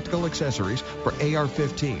of tactical accessories for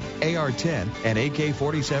AR-15, AR-10, and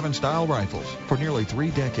AK-47 style rifles. For nearly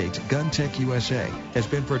 3 decades, GunTech USA has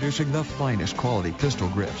been producing the finest quality pistol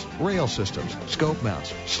grips, rail systems, scope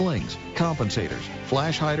mounts, slings, compensators,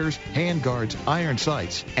 flash hiders, hand guards, iron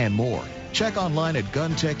sights, and more. Check online at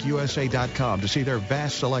GunTechUSA.com to see their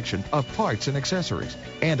vast selection of parts and accessories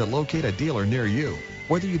and to locate a dealer near you.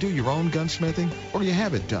 Whether you do your own gunsmithing or you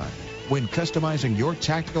have it done, when customizing your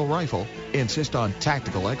tactical rifle, insist on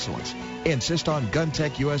tactical excellence. Insist on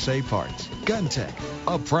GunTech USA parts. GunTech,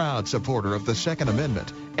 a proud supporter of the Second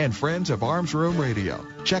Amendment and friends of Arms Room Radio.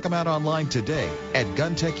 Check them out online today at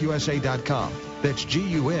GunTechUSA.com. That's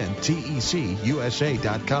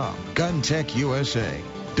GUNTECUSA.com. GunTech USA.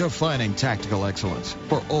 Defining tactical excellence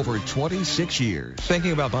for over 26 years.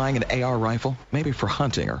 Thinking about buying an AR rifle? Maybe for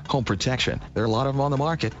hunting or home protection. There are a lot of them on the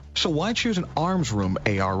market. So why choose an Arms Room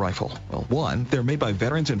AR rifle? Well, 1, they're made by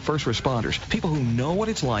veterans and first responders, people who know what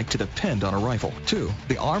it's like to depend on a rifle. 2,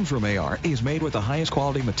 the Arms Room AR is made with the highest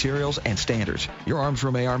quality materials and standards. Your Arms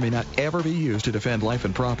Room AR may not ever be used to defend life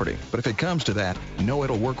and property, but if it comes to that, know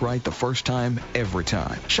it'll work right the first time, every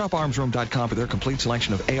time. Shop armsroom.com for their complete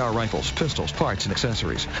selection of AR rifles, pistols, parts, and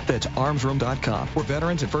accessories. That's armsroom.com, where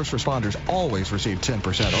veterans and first responders always receive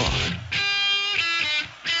 10% off.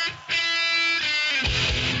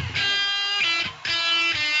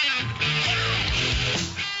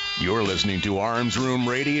 You're listening to Arms Room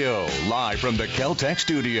Radio, live from the Kel-Tec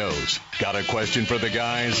studios. Got a question for the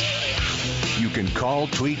guys? You can call,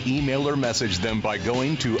 tweet, email, or message them by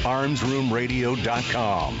going to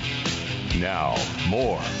armsroomradio.com. Now,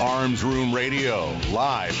 more Arms Room Radio,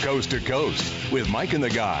 live coast to coast, with Mike and the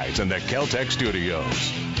guys in the Kel-Tec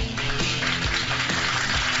studios.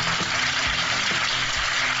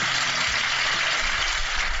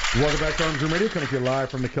 Welcome back to Arms Room Radio, coming to you live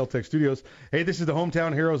from the Kel-Tec studios. Hey, this is the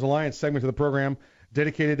Hometown Heroes Alliance segment of the program,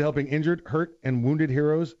 dedicated to helping injured, hurt, and wounded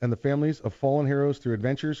heroes and the families of fallen heroes through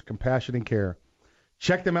adventures, compassion, and care.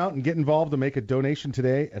 Check them out and get involved to make a donation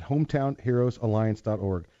today at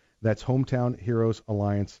hometownheroesalliance.org. That's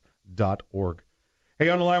hometownheroesalliance.org. Hey,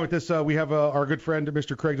 on the line with this, we have our good friend,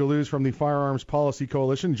 Mr. Craig DeLuz from the Firearms Policy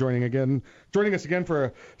Coalition, joining us again for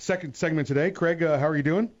a second segment today. Craig, how are you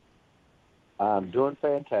doing? I'm doing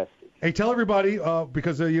fantastic. Hey, tell everybody,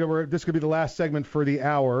 because this could be the last segment for the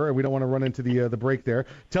hour, and we don't want to run into the break there.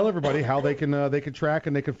 Tell everybody how they can track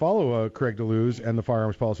and they can follow Craig DeLuz and the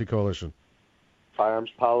Firearms Policy Coalition.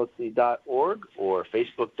 Firearmspolicy.org or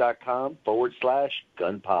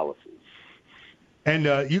Facebook.com/gunpolicy. And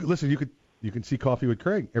you can see Coffee with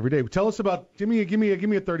Craig every day. Tell us about, give me a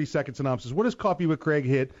 30-second synopsis. What does Coffee with Craig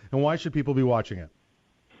hit, and why should people be watching it?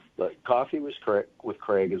 Look, Coffee with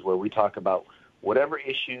Craig is where we talk about whatever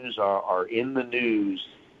issues are in the news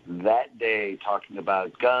that day, talking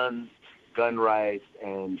about guns, gun rights,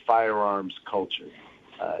 and firearms culture.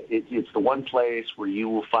 It's the one place where you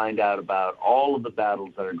will find out about all of the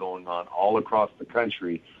battles that are going on all across the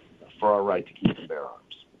country for our right to keep and bear arms.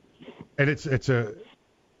 And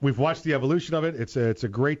we've watched the evolution of it. It's a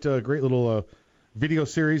great little video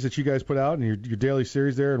series that you guys put out, and your daily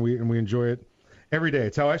series there, and we enjoy it every day.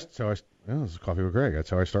 This is Coffee with Craig.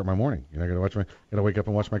 That's how I start my morning. I gotta wake up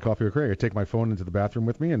and watch my Coffee with Craig. I take my phone into the bathroom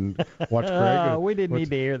with me and watch Craig. We didn't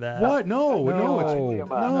need to hear that. What? No. While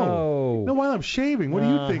I'm shaving. What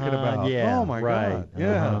are you thinking about? Yeah, oh my God.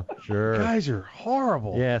 Yeah. Sure. Guys are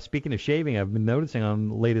horrible. Yeah. Speaking of shaving, I've been noticing on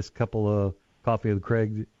the latest couple of Coffee with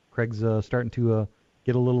Craig's starting to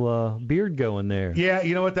get a little beard going there. Yeah,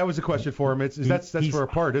 you know what? That was a question for him. That's for a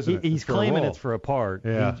part, isn't it? He's claiming it's for a part.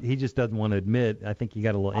 Yeah. He just doesn't want to admit. I think he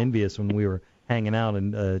got a little envious when we were hanging out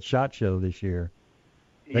in SHOT Show this year.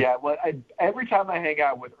 Yeah, well, every time I hang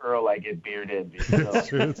out with Earl, I get beard envy. So, That's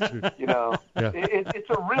true. Yeah. It's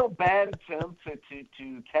a real bad attempt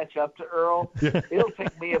to catch up to Earl. Yeah. It'll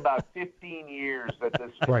take me about 15 years at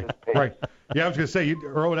this pace. Right. Yeah, I was going to say,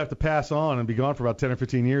 Earl would have to pass on and be gone for about 10 or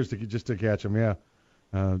 15 years to catch him, yeah.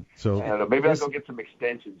 I don't know, maybe I'll go get some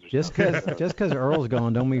extensions or something. Just because Earl's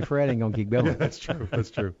gone, don't mean Fred ain't going to keep going. Yeah, that's true.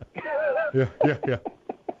 Yeah.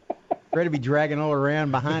 Fred would be dragging all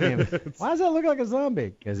around behind him. Why does that look like a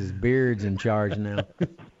zombie? Because his beard's in charge now.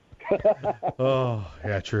 Oh,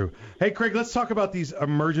 yeah, true. Hey, Craig, let's talk about these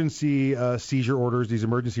emergency seizure orders, these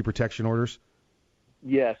emergency protection orders.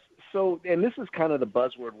 Yes. So, and this is kind of the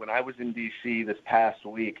buzzword when I was in D.C. this past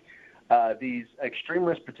week. These extreme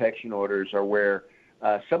risk protection orders are where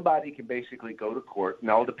somebody can basically go to court, and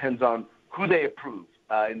it all depends on who they approve.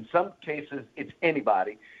 In some cases, it's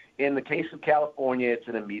anybody. In the case of California, it's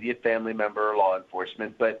an immediate family member or law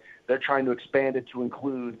enforcement, but they're trying to expand it to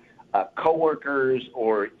include coworkers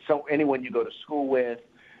or anyone you go to school with.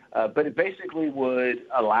 But it basically would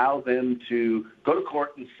allow them to go to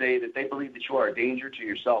court and say that they believe that you are a danger to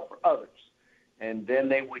yourself or others. And then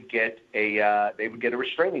they would get a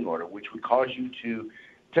restraining order, which would cause you to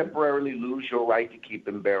temporarily lose your right to keep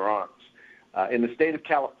and bear arms. In the state of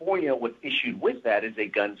California, what's issued with that is a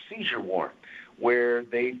gun seizure warrant, where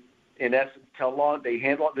they, in essence, they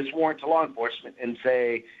hand this warrant to law enforcement and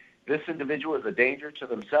say, this individual is a danger to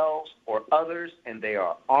themselves or others, and they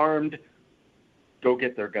are armed. Go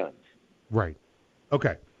get their guns. Right.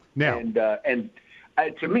 Okay. Now. And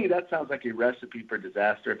to me, that sounds like a recipe for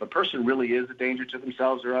disaster. If a person really is a danger to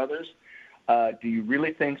themselves or others, do you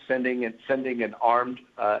really think sending an armed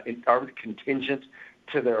contingent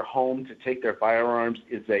to their home to take their firearms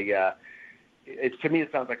is to me,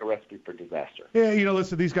 it sounds like a recipe for disaster. Yeah,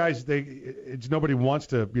 listen, these guys, nobody wants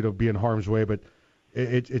to, be in harm's way, but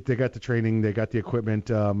they got the training, they got the equipment,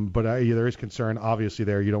 but there is concern, obviously,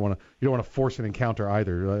 there. You don't want to force an encounter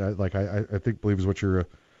either. I believe is what you're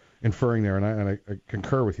inferring there, and I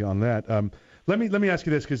concur with you on that. Let me ask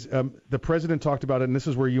you this, because the president talked about it, and this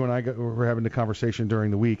is where you and I were having the conversation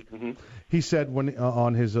during the week. Mm-hmm. He said when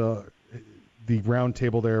on his the round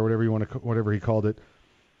table there, whatever he called it,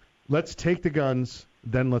 let's take the guns,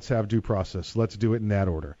 then let's have due process. Let's do it in that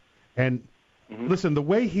order. And listen, the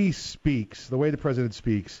way he speaks, the way the president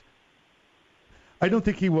speaks, I don't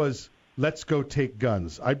think he was, let's go take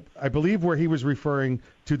guns. I believe where he was referring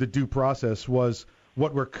to the due process was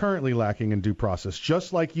what we're currently lacking in due process.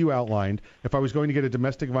 Just like you outlined, if I was going to get a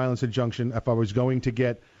domestic violence injunction, if I was going to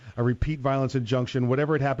get a repeat violence injunction,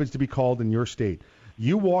 whatever it happens to be called in your state,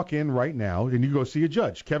 you walk in right now and you go see a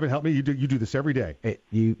judge. Kevin, help me. You do this every day.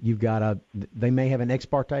 They may have an ex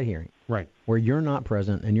parte hearing, right, where you're not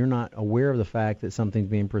present and you're not aware of the fact that something's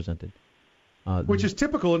being presented, which is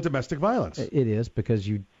typical in domestic violence. It is, because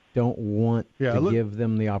you don't want to give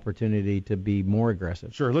them the opportunity to be more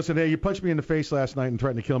aggressive. Sure. Listen, hey, you punched me in the face last night and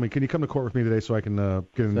threatened to kill me. Can you come to court with me today so I can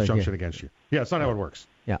get an injunction against you? Yeah, it's not how it works.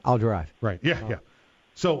 Yeah, I'll drive. Right. Yeah.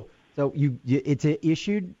 So it's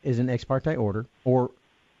issued as an ex parte order, or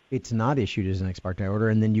it's not issued as an ex parte order,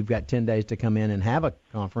 and then you've got 10 days to come in and have a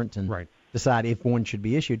conference and decide if one should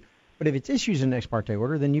be issued. But if it's issued as an ex parte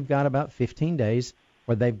order, then you've got about 15 days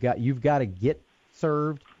where you've got to get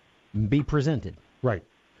served and be presented. Right.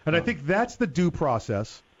 And I think that's the due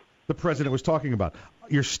process the president was talking about.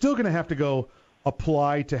 You're still going to have to go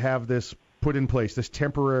apply to have this put in place, this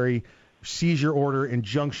temporary seizure order,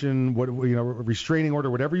 injunction, restraining order,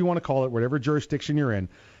 whatever you want to call it, whatever jurisdiction you're in.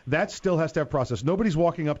 That still has to have process. Nobody's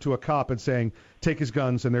walking up to a cop and saying, take his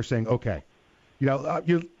guns, and they're saying, okay.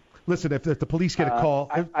 Listen, if the police get a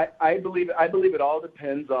call. I believe it all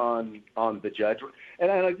depends on the judge.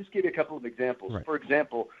 And I'll just give you a couple of examples. Right. For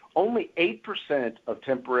example, only 8% of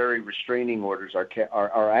temporary restraining orders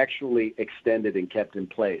are actually extended and kept in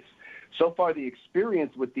place. So far, the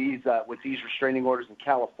experience with these restraining orders in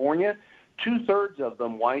California, 2/3 of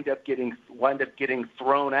them wind up getting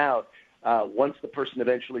thrown out once the person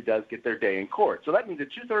eventually does get their day in court. So that means that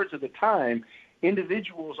 2/3 of the time,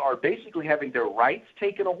 individuals are basically having their rights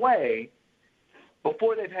taken away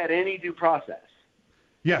before they've had any due process.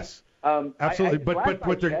 Yes, absolutely.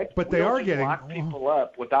 But they are getting lock people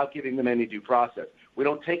up without giving them any due process. We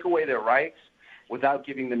don't take away their rights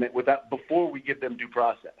before we give them due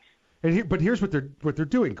process. But here's what they're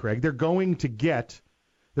doing, Craig. They're going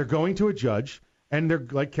to a judge, and they're,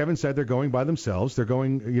 like Kevin said, they're going by themselves. They're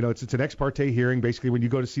going, it's an ex parte hearing, basically, when you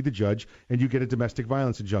go to see the judge and you get a domestic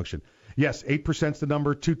violence injunction. Yes, 8% is the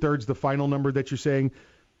number, 2/3 the final number that you're saying.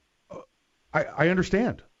 I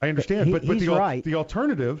understand. But he's right. The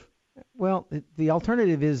alternative. Well, the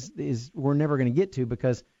alternative is we're never going to get to,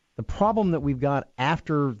 because the problem that we've got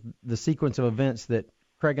after the sequence of events that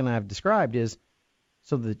Craig and I have described is,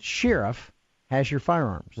 so the sheriff has your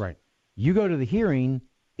firearms. Right. You go to the hearing,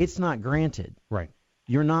 it's not granted. Right.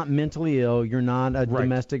 You're not mentally ill. You're not a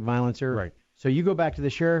domestic violencer. Right. So you go back to the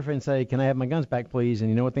sheriff and say, can I have my guns back, please? And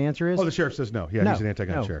you know what the answer is? Oh, the sheriff says no. Yeah, he's an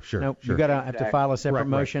anti-gun sheriff. Sure. No, you've got to have to file a separate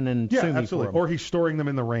motion and sue me absolutely. for them. Or he's storing them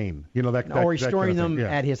in the rain. Or he's storing them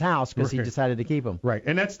at his house because he decided to keep them. Right.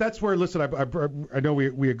 And that's where, listen, I know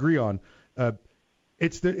we agree on.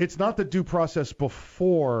 It's not the due process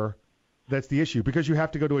before that's the issue, because you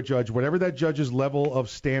have to go to a judge, whatever that judge's level of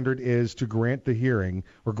standard is to grant the hearing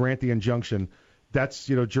or grant the injunction. That's,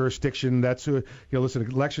 jurisdiction. That's, listen,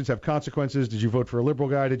 elections have consequences. Did you vote for a liberal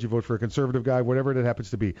guy? Did you vote for a conservative guy? Whatever it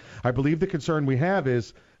happens to be. I believe the concern we have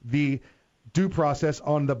is the due process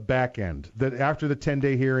on the back end, that after the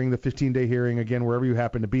 10-day hearing, the 15-day hearing, again, wherever you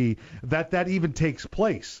happen to be, that even takes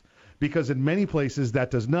place. because in many places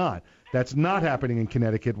that does not. That's not happening in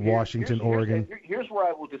Connecticut, Washington, Oregon. Here's where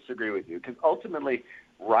I will disagree with you, because ultimately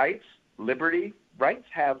rights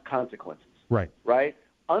have consequences. Right. Right?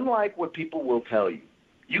 Unlike what people will tell you,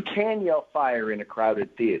 you can yell fire in a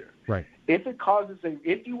crowded theater. Right. If it causes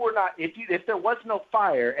if there was no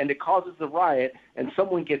fire and it causes a riot and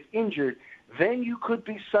someone gets injured, then you could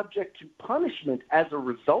be subject to punishment as a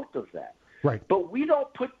result of that. Right. But we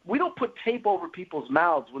don't put tape over people's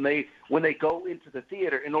mouths when they go into the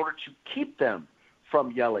theater in order to keep them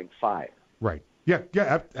from yelling fire. Right. Yeah.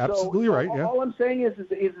 Absolutely right. Yeah. All I'm saying is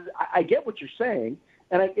I get what you're saying,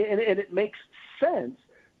 and it makes sense.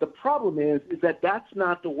 The problem is that that's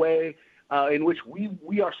not the way in which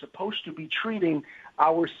we are supposed to be treating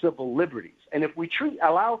our civil liberties. And if we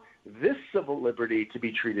allow this civil liberty to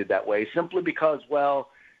be treated that way simply because, well,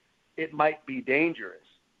 it might be dangerous.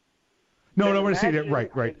 No, I want to see that.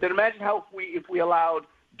 Right. Then imagine how if we allowed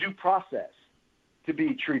due process to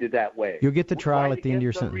be treated that way. You'll get the trial at the end of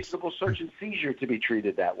your sentence. Reasonable search and seizure to be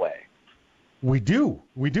treated that way. We do,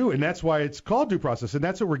 and that's why it's called due process, and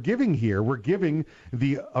that's what we're giving here. We're giving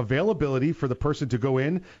the availability for the person to go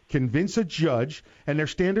in, convince a judge, and their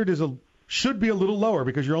standard should be a little lower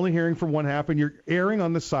because you're only hearing from one half and you're erring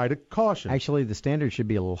on the side of caution. Actually, the standard should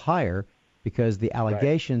be a little higher because the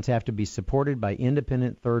allegations have to be supported by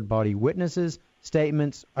independent third-party witnesses,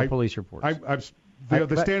 statements, or police reports.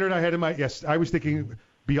 The standard I had in my I was thinking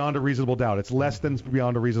beyond a reasonable doubt. It's less than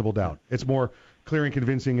beyond a reasonable doubt. It's more clear and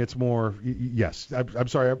convincing. It's more, yes. I'm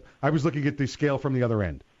sorry. I was looking at the scale from the other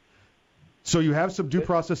end. So you have some due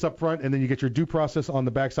process up front, and then you get your due process on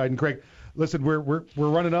the backside. And Craig, listen, we're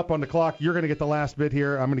running up on the clock. You're going to get the last bit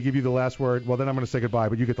here. I'm going to give you the last word. Well, then I'm going to say goodbye,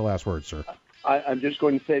 but you get the last word, sir. I'm just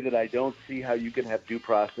going to say that I don't see how you can have due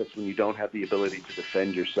process when you don't have the ability to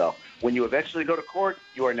defend yourself. When you eventually go to court,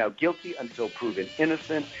 you are now guilty until proven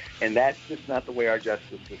innocent, and that's just not the way our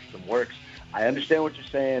justice system works. I understand what you're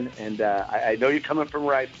saying, and I know you're coming from the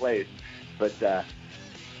right place, but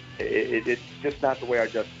it's just not the way our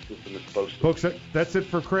justice system is supposed to. Folks, that's it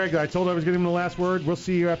for Craig. I told him I was getting him the last word. We'll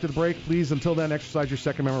see you after the break. Please, until then, exercise your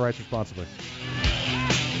Second Amendment rights responsibly.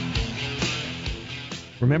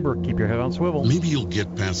 Remember, keep your head on swivel. Maybe you'll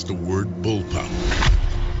get past the word bullpup.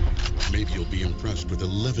 Maybe you'll be impressed with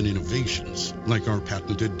 11 innovations, like our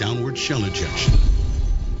patented downward shell ejection.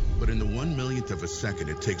 But in the 1/1,000,000th of a second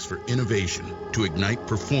it takes for innovation to ignite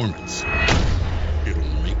performance, it'll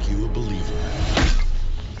make you a believer.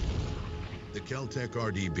 The Kel-Tec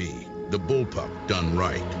RDB, the bullpup done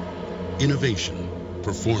right. Innovation,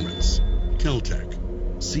 performance, Kel-Tec.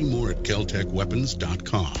 See more at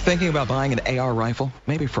keltecweapons.com. Thinking about buying an AR rifle?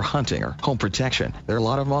 Maybe for hunting or home protection. There are a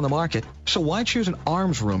lot of them on the market. So why choose an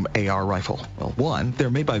Arms Room AR rifle? Well, one,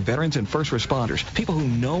 they're made by veterans and first responders, people who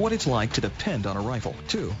know what it's like to depend on a rifle.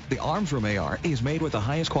 Two, the Arms Room AR is made with the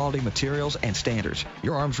highest quality materials and standards.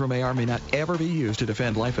 Your Arms Room AR may not ever be used to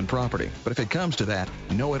defend life and property, but if it comes to that,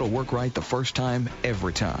 know it'll work right the first time,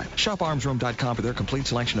 every time. Shop armsroom.com for their complete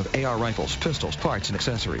selection of AR rifles, pistols, parts, and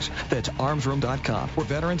accessories. That's armsroom.com, where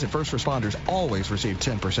veterans and first responders always receive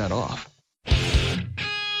 10% off.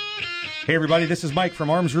 Hey everybody, this is Mike from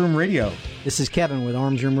Arms Room Radio. This is Kevin with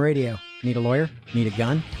Arms Room Radio. Need a lawyer? Need a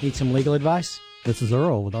gun? Need some legal advice? This is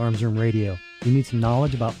Earl with Arms Room Radio. You need some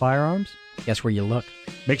knowledge about firearms? Guess where you look.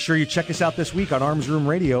 Make sure you check us out this week on Arms Room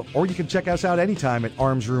Radio, or you can check us out anytime at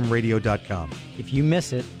armsroomradio.com. If you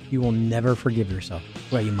miss it, you will never forgive yourself.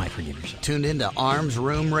 Well, you might forgive yourself. Tuned into Arms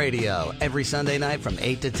Room Radio every Sunday night from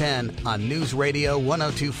 8 to 10 on News Radio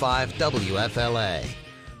 102.5 WFLA.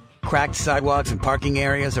 Cracked sidewalks and parking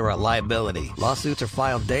areas are a liability. Lawsuits are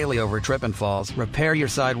filed daily over trip and falls. Repair your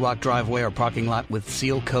sidewalk, driveway, or parking lot with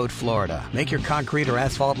Seal Coat Florida. Make your concrete or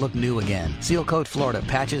asphalt look new again. Seal Coat Florida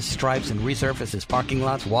patches, stripes, and resurfaces parking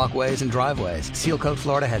lots, walkways, and driveways. Seal Coat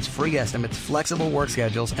Florida has free estimates, flexible work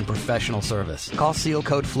schedules, and professional service. Call Seal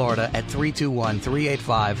Coat Florida at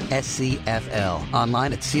 321-385-SCFL.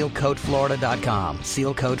 Online at sealcoatflorida.com.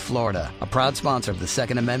 Seal Coat Florida, a proud sponsor of the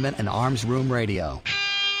Second Amendment and Arms Room Radio.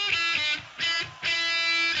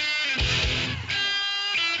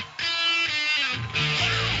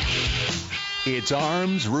 It's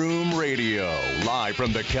Arms Room Radio, live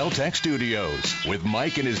from the Kel-Tec studios, with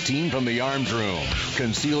Mike and his team from the Arms Room.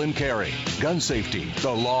 Conceal and carry, gun safety,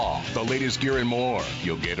 the law, the latest gear, and more.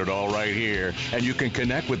 You'll get it all right here, and you can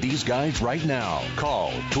connect with these guys right now.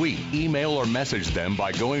 Call, tweet, email, or message them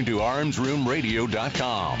by going to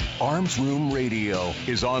armsroomradio.com. Arms Room Radio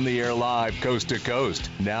is on the air live coast to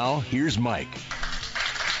coast. Now, here's Mike.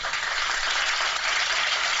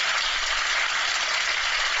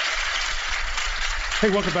 Hey,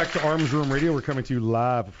 welcome back to Arms Room Radio. We're coming to you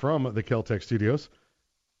live from the Kel-Tec studios.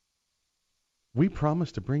 we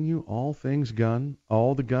promise to bring you all things gun,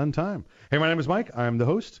 all the gun time. Hey, my name is Mike. I'm the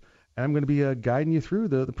host, and I'm going to be guiding you through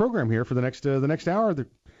the program here for the next hour,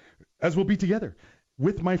 as we'll be together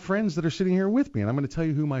with my friends that are sitting here with me. And I'm going to tell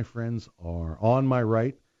you who my friends are. On my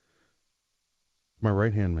right, my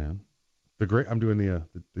right-hand man, the great. I'm doing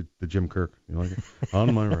the Jim Kirk. You like it?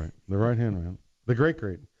 On my right, the right-hand man, the great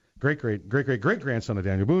grandson of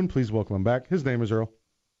Daniel Boone. Please welcome him back. His name is Earl.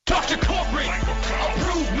 Talk to corporate,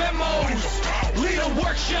 approve memos, lead a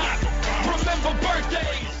workshop, remember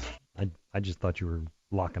birthdays. I just thought you were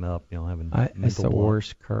locking up, having That's the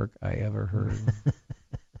worst Kirk I ever heard.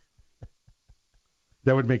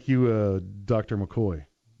 That would make you Dr. McCoy.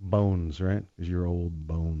 Bones, right? Because you're old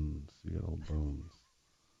bones. You got old bones.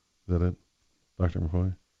 Is that it? Dr.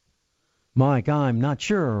 McCoy? Mike, I'm not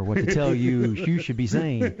sure what to tell you should be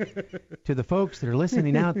saying to the folks that are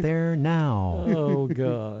listening out there now. Oh,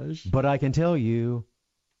 gosh. But I can tell you,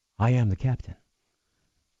 I am the captain.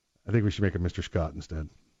 I think we should make him Mr. Scott instead.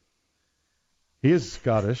 He is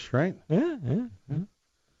Scottish, right? Yeah.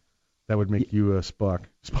 That would make you Spock.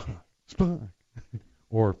 Spock.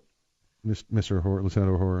 Or Mr.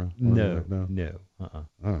 Lieutenant Uhura. No.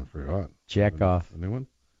 Oh, pretty hot. Chekhov. A new one?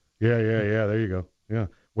 Yeah. There you go. Yeah.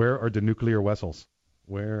 Where are the nuclear vessels?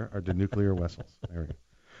 There we go.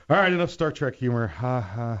 All right, enough Star Trek humor.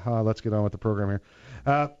 Ha. Let's get on with the program here.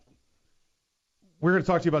 We're going to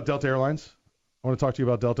talk to you about Delta Airlines. I want to talk to you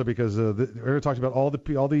about Delta because we're going to talk to you about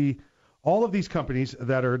all of these companies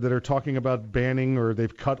that are talking about banning or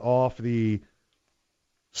they've cut off the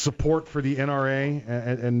support for the NRA,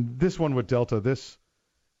 and this one with Delta,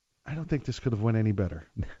 I don't think this could have went any better.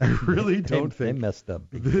 I really don't think they messed up.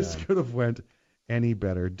 This could have went any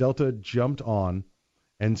better. Delta jumped on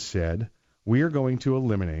and said, we are going to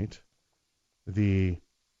eliminate the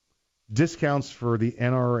discounts for the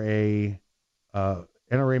NRA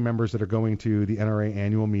members that are going to the NRA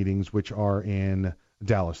annual meetings, which are in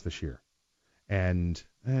Dallas this year. And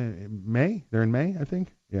May? They're in May, I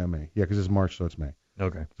think? Yeah, May. Yeah, because it's March, so it's May.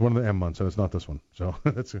 Okay. It's one of the M months, and it's not this one. So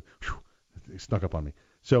it snuck up on me.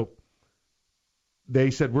 So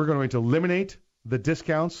they said we're going to eliminate the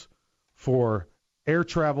discounts for air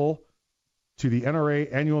travel to the NRA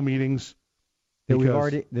annual meetings. That we've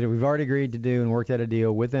already agreed to do and worked out a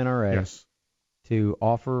deal with NRA to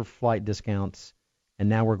offer flight discounts, and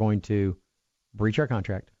now we're going to breach our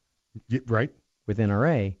contract. Right. With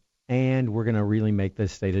NRA, and we're going to really make the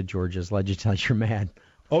state of Georgia's legislature mad.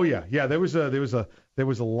 Oh yeah. There was a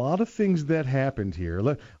lot of things that happened here.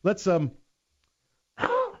 Let's let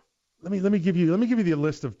me give you the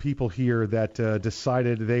list of people here that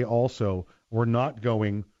decided they also were not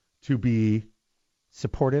going to be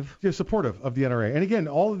supportive of the NRA. And again,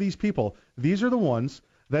 all of these people, these are the ones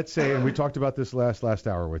that say, and we talked about this last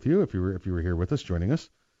hour with you, if you were here with us, joining us,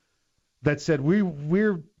 that said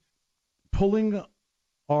we're pulling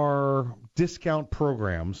our discount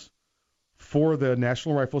programs for the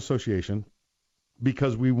National Rifle Association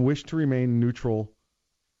because we wish to remain neutral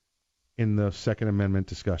in the Second Amendment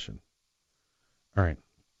discussion. All right.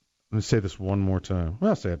 Let me say this one more time. Well,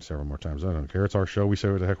 I'll say it several more times. I don't care. It's our show. We say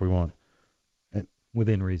what the heck we want. And,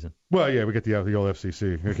 within reason. Well, yeah, we get the old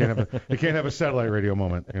FCC. You can't have a satellite radio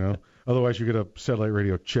moment, Otherwise, you get a satellite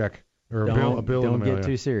radio check or a bill. Don't in the mail, get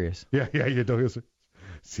too serious. Yeah, you don't get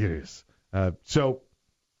serious. So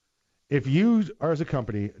if you, as a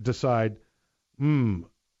company, decide,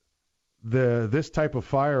 this type of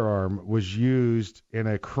firearm was used in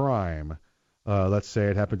a crime. Let's say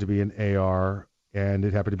it happened to be an AR and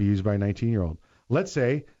it happened to be used by a 19-year-old. Let's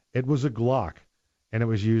say it was a Glock and it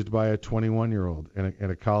was used by a 21-year-old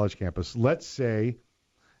in a college campus. Let's say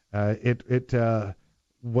it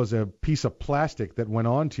was a piece of plastic that went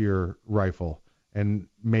onto your rifle and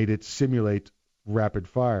made it simulate rapid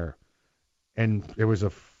fire. And it was I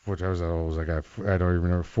don't even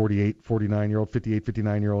know, 48, 49-year-old, 58,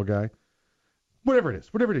 59-year-old guy. Whatever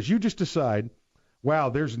it is, you just decide, wow,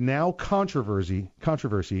 there's now controversy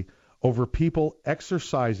over people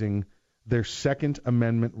exercising their Second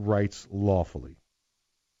Amendment rights lawfully.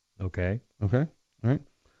 Okay. All right.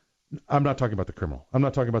 I'm not talking about the criminal. I'm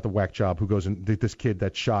not talking about the whack job who goes and this kid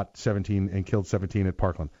that shot 17 and killed 17 at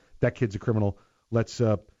Parkland. That kid's a criminal.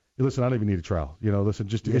 Listen, I don't even need a trial. Listen,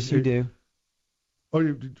 just yes, you do.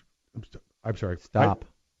 Oh, I'm sorry. Stop.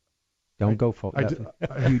 Don't go for it.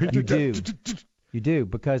 You do. You do,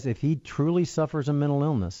 because if he truly suffers a mental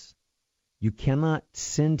illness, you cannot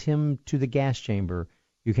send him to the gas chamber.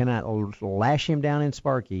 You cannot lash him down in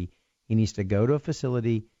Sparky. He needs to go to a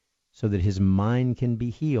facility so that his mind can be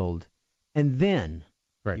healed, and then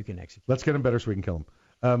you can execute. Let's get him better so we can kill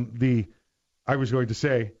him. I was going to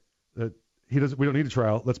say that we don't need a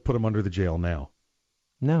trial. Let's put him under the jail now.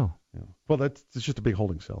 No. Yeah. Well, it's just a big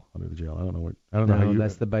holding cell under the jail. I don't know how you.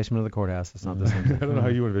 That's the basement of the courthouse. That's not the same thing. I don't know how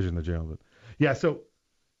you envision the jail, but yeah. So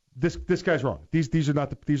this guy's wrong. These are not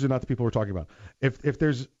the people we're talking about. If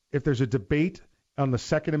there's a debate on the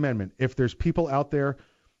Second Amendment, if there's people out there,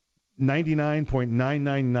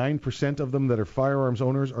 99.999% of them that are firearms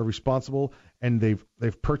owners are responsible, and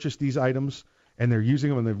they've purchased these items and they're using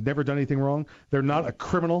them and they've never done anything wrong. They're not a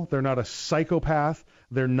criminal. They're not a psychopath.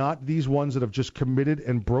 They're not these ones that have just committed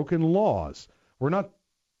and broken laws. We're not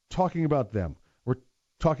talking about them. We're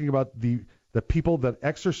talking about the people that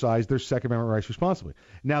exercise their Second Amendment rights responsibly.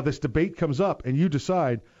 Now this debate comes up and you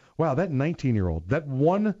decide, wow, that 19-year-old, that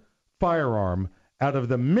one firearm out of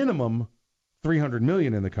the minimum 300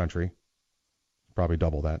 million in the country, probably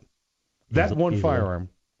double that. That one firearm,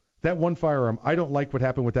 I don't like what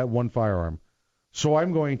happened with that one firearm. So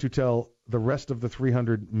I'm going to tell the rest of the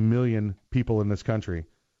 300 million people in this country,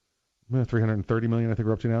 330 million I think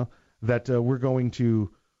we're up to now, that we're going to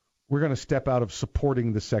step out of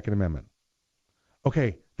supporting the Second Amendment.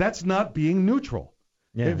 Okay, that's not being neutral.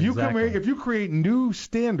 Yeah, if you exactly. if you create new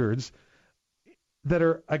standards that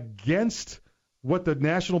are against what the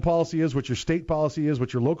national policy is, what your state policy is,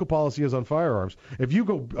 what your local policy is on firearms, if you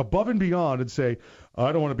go above and beyond and say,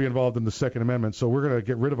 I don't want to be involved in the Second Amendment, so we're going to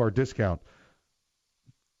get rid of our discount.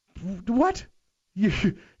 What?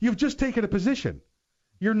 You've just taken a position.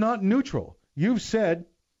 You're not neutral. You've said,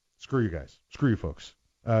 screw you guys, screw you folks.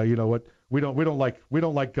 You know what? We don't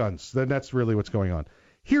like guns. Then that's really what's going on.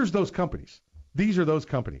 Here's those companies. These are those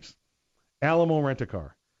companies. Alamo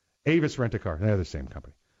Rent-A-Car, Avis Rent-A-Car. They're the same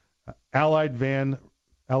company. Allied Van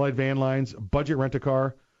Lines, Budget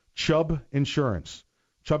Rent-A-Car, Chubb Insurance.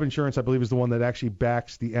 Chubb Insurance, I believe, is the one that actually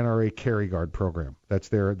backs the NRA Carry Guard program. That's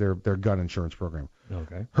their gun insurance program.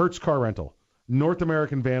 Okay. Hertz Car Rental, North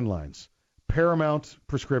American Van Lines, Paramount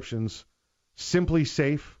Prescriptions, Simply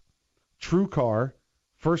Safe, True Car,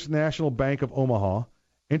 First National Bank of Omaha,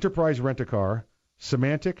 Enterprise Rent-A-Car,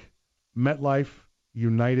 Symantec, MetLife,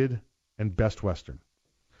 United, and Best Western.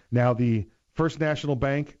 Now, the First National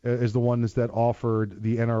Bank is the one that offered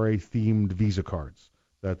the NRA-themed Visa cards,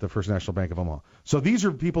 that the First National Bank of Omaha. So these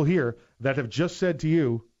are people here that have just said to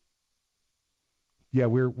you, yeah,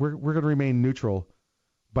 we're going to remain neutral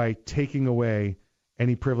by taking away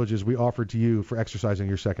any privileges we offered to you for exercising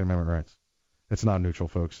your Second Amendment rights. That's not neutral,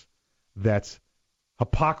 folks. That's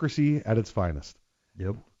hypocrisy at its finest.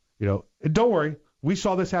 Yep. You know, and don't worry. We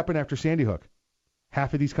saw this happen after Sandy Hook.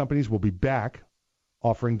 Half of these companies will be back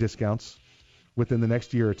offering discounts within the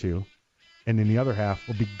next year or two, and then the other half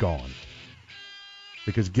will be gone.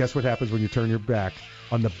 Because guess what happens when you turn your back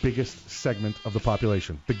on the biggest segment of the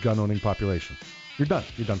population, the gun-owning population? You're done.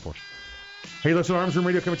 You're done for. Hey, listen, Arms Room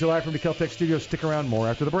Radio coming to you live from the Kel-Tec studios. Stick around, more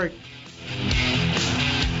after the break.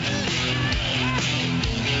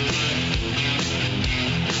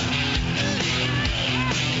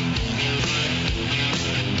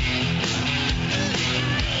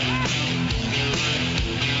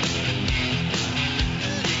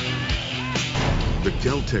 The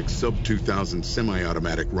Kel-Tec Sub 2000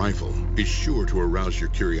 semi-automatic rifle is sure to arouse your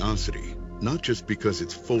curiosity, not just because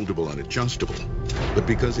it's foldable and adjustable, but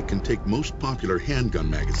because it can take most popular handgun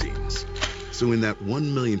magazines. So in that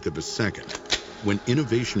 1/1,000,000th of a second, when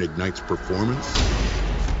innovation ignites performance,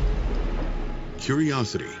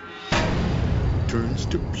 curiosity turns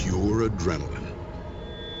to pure adrenaline.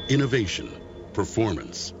 Innovation,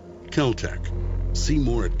 performance, Kel-Tec. See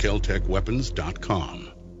more at keltecweapons.com.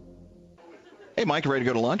 Hey, Mike, ready to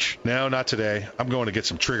go to lunch? No, not today. I'm going to get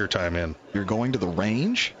some trigger time in. You're going to the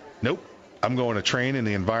range? Nope. I'm going to train in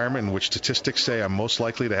the environment in which statistics say I'm most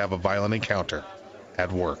likely to have a violent encounter.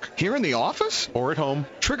 At work. Here in the office? Or at home.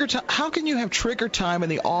 Trigger time? How can you have trigger time in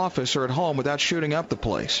the office or at home without shooting up the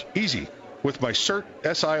place? Easy. With my SIRT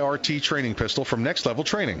SIRT training pistol from Next Level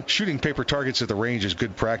Training. Shooting paper targets at the range is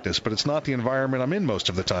good practice, but it's not the environment I'm in most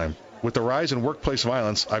of the time. With the rise in workplace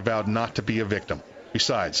violence, I vowed not to be a victim.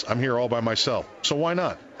 Besides, I'm here all by myself, so why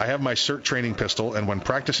not? I have my SIRT training pistol, and when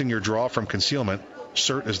practicing your draw from concealment,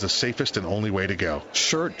 SIRT is the safest and only way to go.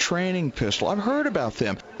 SIRT training pistol. I've heard about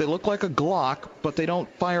them. They look like a Glock, but they don't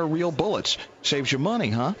fire real bullets. Saves you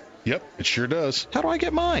money, huh? Yep, it sure does. How do I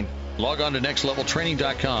get mine? Log on to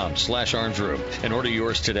nextleveltraining.com/armsroom and order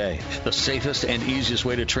yours today. The safest and easiest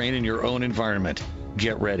way to train in your own environment.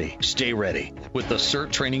 Get ready. Stay ready with the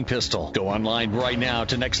SIRT training pistol. Go online right now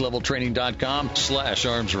to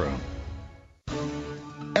nextleveltraining.com/armsroom.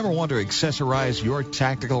 Ever want to accessorize your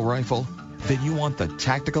tactical rifle? Then you want the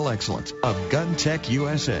tactical excellence of GunTech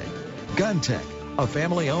USA. GunTech, a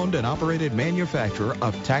family-owned and operated manufacturer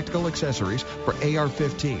of tactical accessories for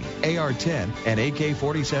AR-15, AR-10, and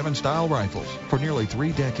AK-47 style rifles. For nearly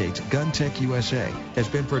 3 decades, GunTech USA has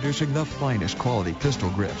been producing the finest quality pistol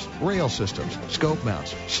grips, rail systems, scope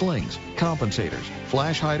mounts, slings, compensators,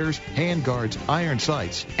 flash hiders, hand guards, iron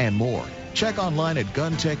sights, and more. Check online at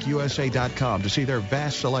GunTechUSA.com to see their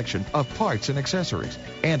vast selection of parts and accessories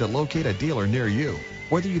and to locate a dealer near you.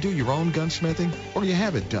 Whether you do your own gunsmithing or you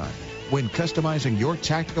have it done, when customizing your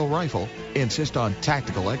tactical rifle, insist on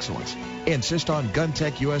tactical excellence. Insist on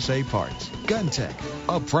GunTech USA parts. GunTech,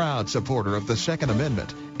 a proud supporter of the Second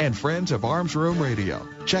Amendment and friends of Arms Room Radio.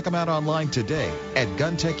 Check them out online today at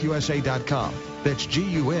GunTechUSA.com. That's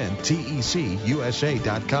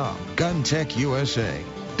GUNTECUSA.com. GunTech USA.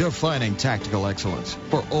 Defining tactical excellence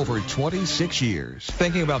for over 26 years.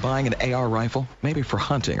 Thinking about buying an AR rifle? Maybe for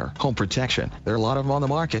hunting or home protection. There are a lot of them on the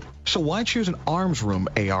market. So why choose an Arms Room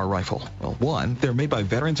AR rifle? Well, 1, they're made by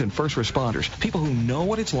veterans and first responders, people who know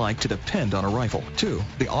what it's like to depend on a rifle. 2,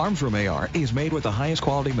 the Arms Room AR is made with the highest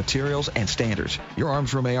quality materials and standards. Your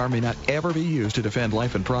Arms Room AR may not ever be used to defend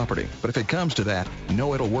life and property, but if it comes to that,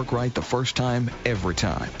 know it'll work right the first time, every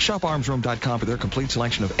time. Shop armsroom.com for their complete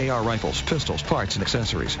selection of AR rifles, pistols, parts, and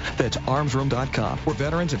accessories. That's armsroom.com, where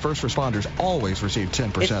veterans and first responders always receive 10%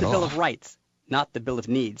 off. It's the Bill of Rights, not the Bill of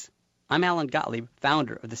Needs. I'm Alan Gottlieb,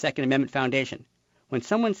 founder of the Second Amendment Foundation. When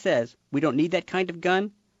someone says we don't need that kind of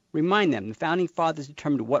gun, remind them the Founding Fathers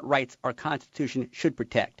determined what rights our Constitution should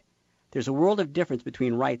protect. There's a world of difference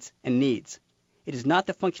between rights and needs. It is not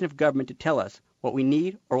the function of government to tell us what we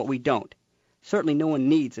need or what we don't. Certainly no one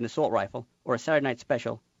needs an assault rifle or a Saturday Night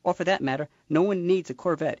Special, or for that matter, no one needs a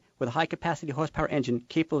Corvette with a high-capacity horsepower engine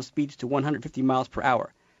capable of speeds to 150 miles per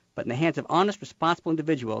hour. But in the hands of honest, responsible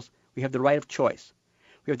individuals, we have the right of choice.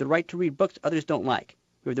 We have the right to read books others don't like.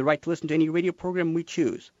 We have the right to listen to any radio program we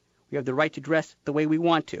choose. We have the right to dress the way we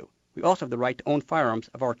want to. We also have the right to own firearms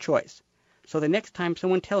of our choice. So the next time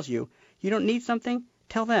someone tells you you don't need something,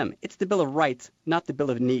 tell them it's the Bill of Rights, not the Bill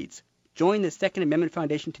of Needs. Join the Second Amendment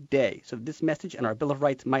Foundation today so that this message and our Bill of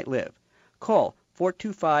Rights might live. Call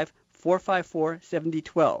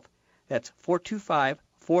 425-454-7012. That's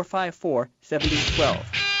 425-454-7012.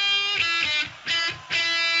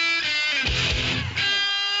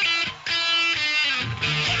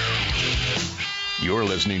 You're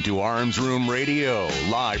listening to Arms Room Radio,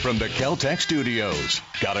 live from the Keltec studios.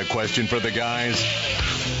 Got a question for the guys?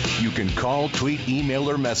 You can call, tweet, email,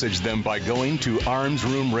 or message them by going to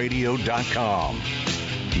armsroomradio.com.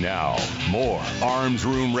 Now, more Arms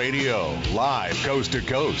Room Radio, live coast to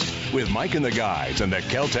coast, with Mike and the guys in the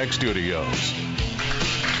Keltec studios.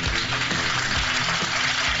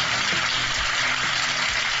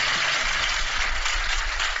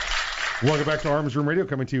 Welcome back to Arms Room Radio,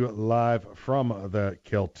 coming to you live from the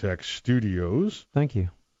Keltec studios. Thank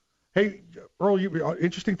you. Hey, Earl,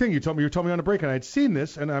 interesting thing you told me on a break, and I had seen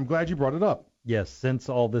this, and I'm glad you brought it up. Yes, since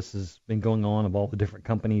all this has been going on of all the different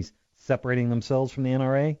companies separating themselves from the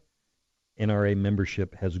NRA, NRA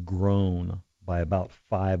membership has grown by about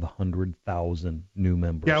 500,000 new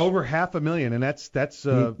members. Yeah, over 500,000, and that's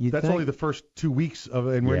only the first 2 weeks of,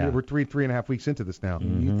 and we're three and a half weeks into this now.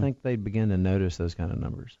 Mm-hmm. You'd think they'd begin to notice those kind of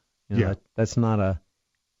numbers. That's not a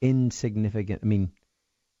insignificant. I mean,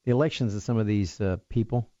 the elections of some of these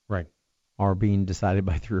people are being decided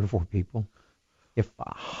by 3 or 4 people. If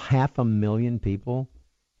 500,000 people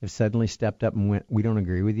have suddenly stepped up and went, we don't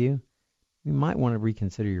agree with you, you might want to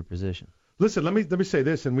reconsider your position. Listen, let me say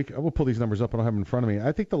this, and we'll pull these numbers up. I don't have them in front of me.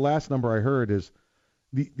 I think the last number I heard is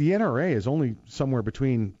the NRA is only somewhere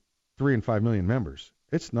between 3 and 5 million members.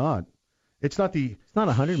 It's not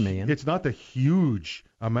 100 million. It's not the huge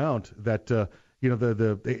amount that the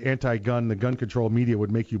anti-gun, the gun control media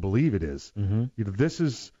would make you believe it is. Mm-hmm. This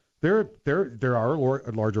is there are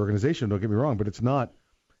a large organization. Don't get me wrong, but it's not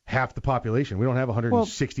half the population. We don't have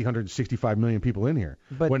 165 million people in here.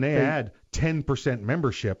 But when they add 10%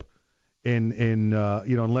 membership in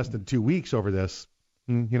less than 2 weeks over this,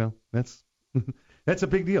 that's that's a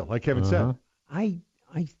big deal. Like Kevin said, I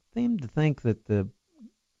seem to think that the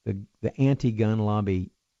anti-gun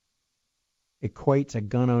lobby equates a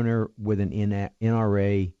gun owner with an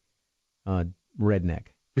NRA redneck.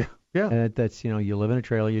 Yeah. That's, you live in a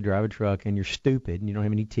trailer, you drive a truck, and you're stupid, and you don't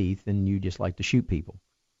have any teeth, and you just like to shoot people.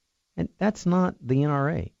 And that's not the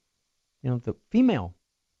NRA. The female,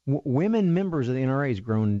 women members of the NRA has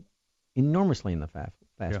grown enormously in the past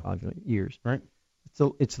 5 years. Right.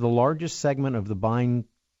 So it's the largest segment of the buying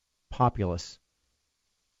populace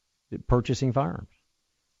purchasing firearms.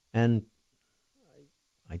 And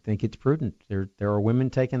I think it's prudent. There are women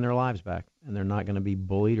taking their lives back, and they're not going to be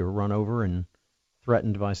bullied or run over and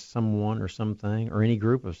threatened by someone or something, or any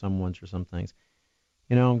group of someones or some things.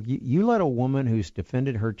 You know, you let a woman who's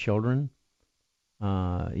defended her children,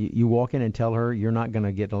 you walk in and tell her I'm not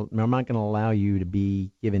going to allow you to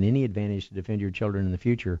be given any advantage to defend your children in the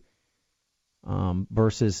future,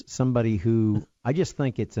 versus somebody who, I just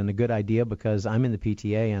think it's a good idea because I'm in the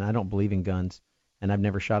PTA and I don't believe in guns, and I've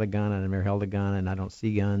never shot a gun, and I've never held a gun, and I don't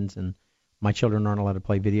see guns, and my children aren't allowed to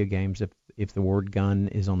play video games if the word gun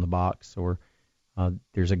is on the box or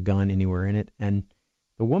there's a gun anywhere in it. And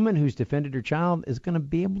the woman who's defended her child is going to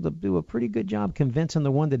be able to do a pretty good job convincing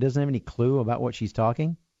the one that doesn't have any clue about what she's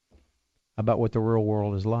talking about what the real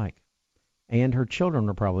world is like. And her children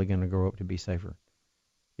are probably going to grow up to be safer.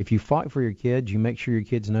 If you fight for your kids, you make sure your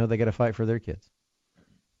kids know they got to fight for their kids.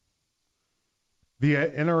 The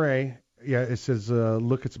NRA, it says,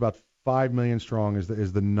 look, it's about 5 million strong is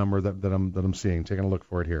the number that I'm seeing. Taking a look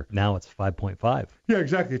for it here. Now it's 5.5. Yeah,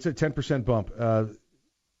 exactly. It's a 10% bump.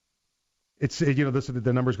 It's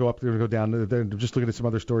the numbers go up, they're going to go down. They're just looking at some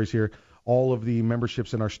other stories here. All of the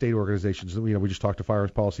memberships in our state organizations. We just talked to Firearms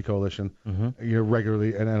Policy Coalition,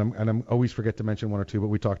 regularly, and I'm always forget to mention one or two, but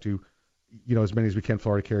we talk to, as many as we can.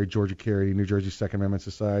 Florida Carry, Georgia Carry, New Jersey Second Amendment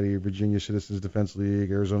Society, Virginia Citizens Defense League,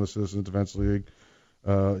 Arizona Citizens Defense League.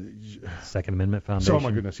 Second Amendment Foundation. Oh my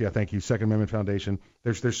goodness, yeah, thank you. Second Amendment Foundation.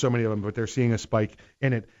 There's so many of them, but they're seeing a spike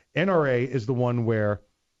in it. NRA is the one where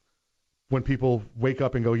when people wake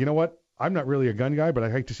up and go, you know what? I'm not really a gun guy, but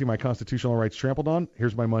I hate to see my constitutional rights trampled on.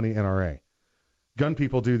 Here's my money, NRA. Gun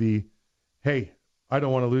people do the, hey, I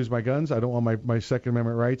don't want to lose my guns. I don't want my Second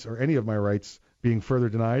Amendment rights or any of my rights being further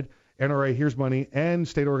denied. NRA, here's money, and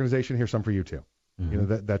state organization, here's some for you too.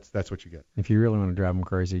 Mm-hmm. That's what you get. If you really want to drive them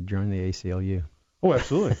crazy, join the ACLU. Oh,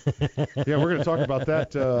 absolutely. Yeah, we're going to talk about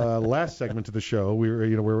that last segment of the show.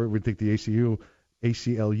 Where we think the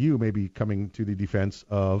ACLU may be coming to the defense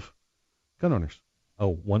of gun owners.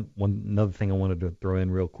 Oh, another thing I wanted to throw in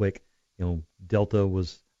real quick. Delta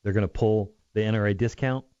they're going to pull the NRA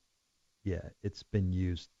discount. Yeah, it's been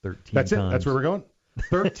used 13 times. That's it. That's where we're going.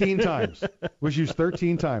 13 times. Was used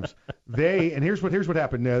 13 times. And here's what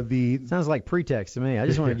happened. Sounds like pretext to me. I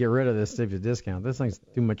just want to get rid of this stupid discount. This thing's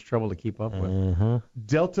too much trouble to keep up with.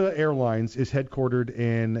 Delta Airlines is headquartered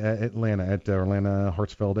in Atlanta at Atlanta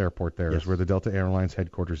Hartsfield Airport. There is where the Delta Airlines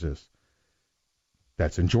headquarters is.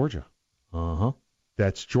 That's in Georgia.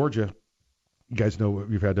 That's Georgia. You guys know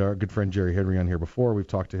we've had our good friend Jerry Henry on here before. We've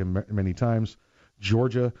talked to him many times.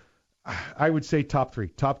 Georgia, I would say top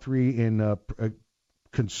three in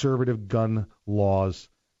conservative gun laws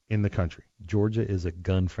in the country. Georgia is a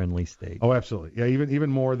gun-friendly state. Oh, absolutely. Yeah, even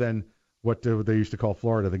more than what they used to call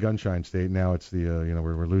Florida, the gunshine state. Now it's the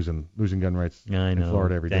we're losing gun rights in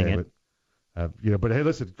Florida every day. But hey,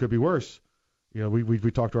 listen, it could be worse.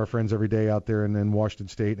 We talk to our friends every day out there in Washington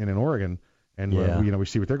State and in Oregon, and we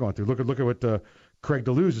see what they're going through. Look at what Craig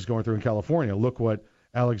DeLuz is going through in California. Look what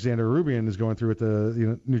Alexander Rubin is going through at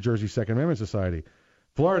the New Jersey Second Amendment Society.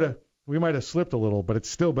 Florida, we might have slipped a little, but it's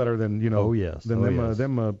still better than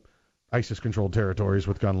them ISIS-controlled territories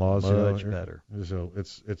with gun laws. Much better. So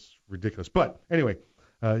it's ridiculous. But anyway,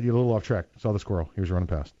 you're a little off track. Saw the squirrel. He was running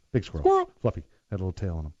past. Big squirrel. Fluffy. Had a little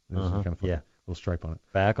tail on him. It was kind of funny. Yeah. Little stripe on it.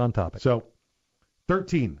 Back on topic. So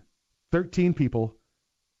 13 people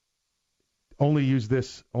only used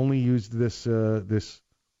this. What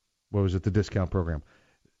was it? The discount program.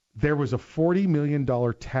 There was a $40 million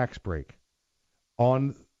tax break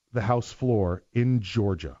on the House floor in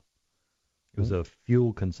Georgia. It was a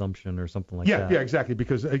fuel consumption or something like that. Yeah, exactly.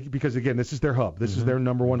 Because again, this is their hub. This is their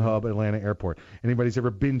number one hub, Atlanta Airport. Anybody's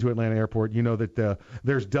ever been to Atlanta Airport, you know that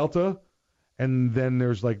there's Delta, and then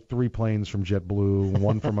there's like 3 planes from JetBlue,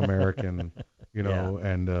 1 from American,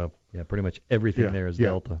 and pretty much everything there is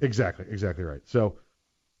Delta. Exactly right. So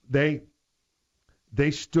they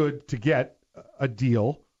stood to get a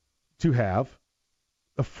deal to have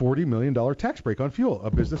a $40 million tax break on fuel,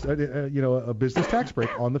 a business tax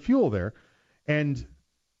break on the fuel there. And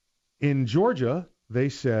in Georgia, they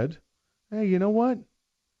said, hey, you know what?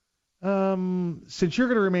 Since you're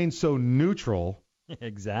going to remain so neutral.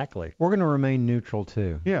 Exactly. We're going to remain neutral,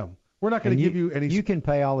 too. Yeah. We're not going to give you any. You can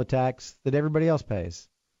pay all the tax that everybody else pays.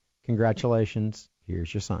 Congratulations.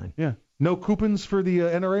 Here's your sign. Yeah. No coupons for the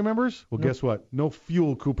NRA members? Well, guess what? No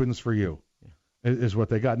fuel coupons for you is what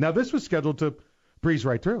they got. Now, this was scheduled to breeze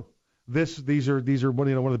right through. These are one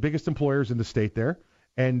of the biggest employers in the state there,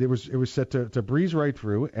 and it was set to breeze right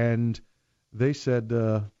through. And they said,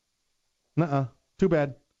 "Nuh-uh, too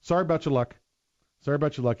bad. Sorry about your luck. You're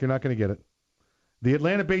not going to get it." The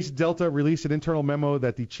Atlanta-based Delta released an internal memo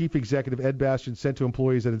that the chief executive Ed Bastian sent to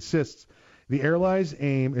employees that insists the airline's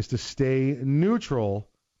aim is to stay neutral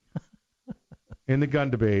in the gun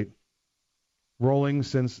debate, rolling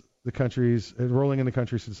in the country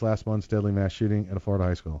since last month's deadly mass shooting at a Florida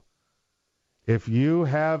high school. If you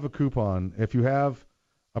have a coupon, if you have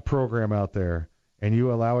a program out there, and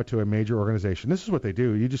you allow it to a major organization, this is what they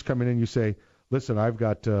do. You just come in and you say, listen,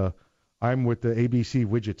 I'm with the ABC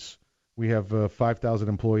Widgets. We have 5,000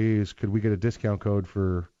 employees. Could we get a discount code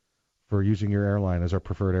for using your airline as our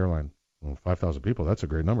preferred airline? Well, 5,000 people, that's a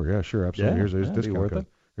great number. Yeah, sure, absolutely. Here's a discount code.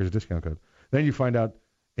 Here's a discount code. Then you find out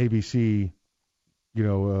ABC,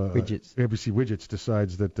 Widgets. ABC Widgets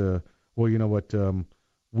decides that, well, you know what,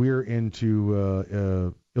 we're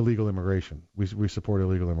into illegal immigration. We support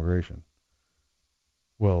illegal immigration.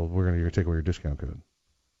 Well, we're going to take away your discount code.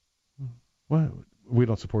 What? We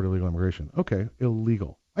don't support illegal immigration. Okay,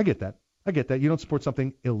 illegal. I get that. You don't support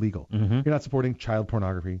something illegal. Mm-hmm. You're not supporting child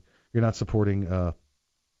pornography. You're not supporting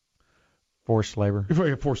forced labor.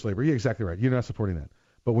 Forced labor. Yeah, exactly right. You're not supporting that.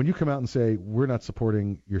 But when you come out and say we're not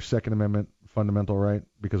supporting your Second Amendment fundamental right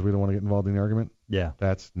because we don't want to get involved in the argument, yeah,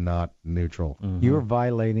 that's not neutral. Mm-hmm. You're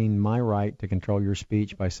violating my right to control your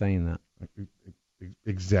speech by saying that.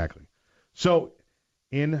 Exactly. So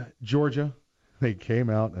in Georgia, they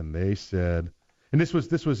came out and they said, and this was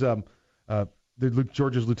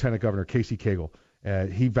Georgia's Lieutenant Governor Casey Cagle.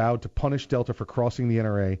 He vowed to punish Delta for crossing the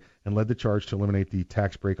NRA and led the charge to eliminate the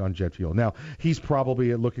tax break on jet fuel. Now, he's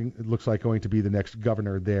probably it looks like going to be the next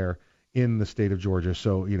governor there in the state of Georgia.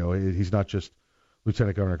 So, he's not just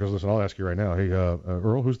Lieutenant Governor. Because listen, I'll ask you right now. Hey,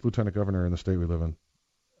 Earl, who's the Lieutenant Governor in the state we live in?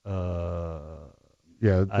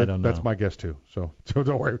 Yeah, I don't know. That's my guess too. So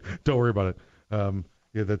don't worry about it.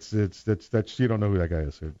 Yeah, that's you don't know who that guy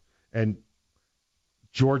is. And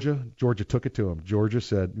Georgia took it to him. Georgia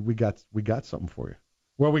said, "We got something for you."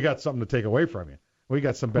 Well, we got something to take away from you. We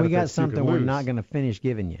got some benefits. We got something you can we're lose. not going to finish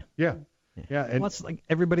giving you. Yeah. And well, it's like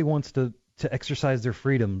everybody wants to exercise their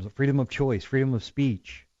freedoms, freedom of choice, freedom of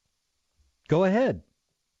speech. Go ahead,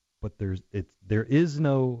 but there is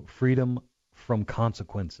no freedom from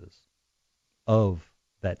consequences of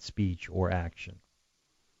that speech or action.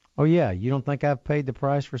 Oh, yeah. You don't think I've paid the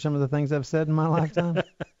price for some of the things I've said in my lifetime?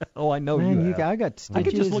 Oh, I know Man, you have. I got stitches I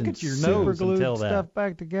could just look and at your nose and tell that. stuff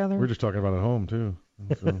back together. We're just talking about at home, too.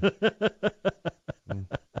 So.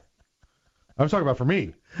 I was talking about for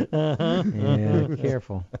me. Uh-huh. Yeah,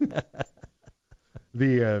 careful.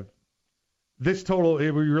 This total,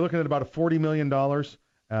 we were looking at about $40 million,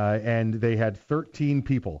 and they had 13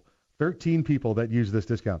 people that used this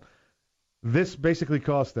discount. This basically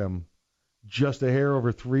cost them just a hair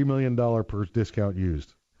over $3 million per discount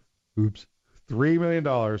used. Oops. $3 million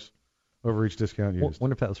over each discount used.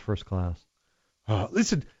 Wonder if that was first class.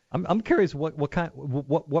 Listen, I'm curious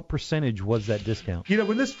what percentage was that discount?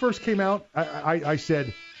 When this first came out, I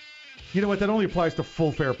said, you know what, that only applies to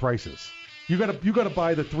full fare prices. You got to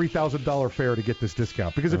buy the $3,000 fare to get this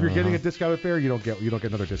discount, because if you're getting a discounted fare, you don't get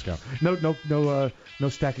another discount. No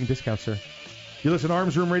stacking discounts, sir. You listen to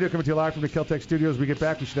Arms Room Radio, coming to you live from the Kel-Tec Studios. We get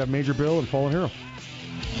back, we should have Major Bill and Fallen Hero.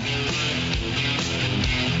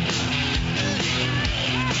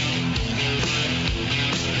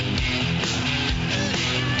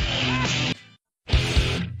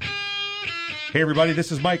 Hey, everybody,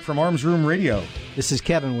 this is Mike from Arms Room Radio. This is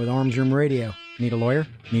Kevin with Arms Room Radio. Need a lawyer?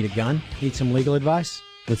 Need a gun? Need some legal advice?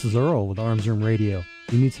 This is Earl with Arms Room Radio.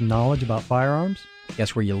 You need some knowledge about firearms?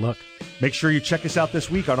 Guess where you look. Make sure you check us out this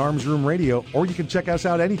week on Arms Room Radio, or you can check us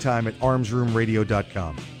out anytime at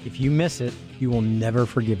armsroomradio.com. If you miss it, you will never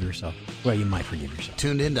forgive yourself. Well, you might forgive yourself.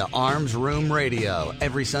 Tuned in to Arms Room Radio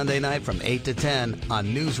every Sunday night from 8 to 10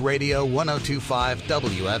 on News Radio 102.5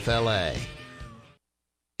 WFLA.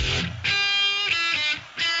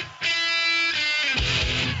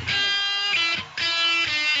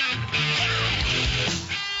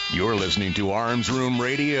 You're listening to Arms Room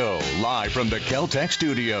Radio, live from the Kel-Tec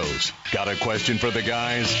Studios. Got a question for the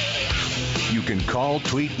guys? You can call,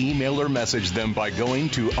 tweet, email, or message them by going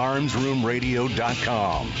to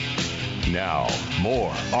armsroomradio.com. Now,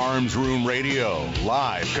 more Arms Room Radio,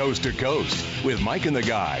 live coast to coast, with Mike and the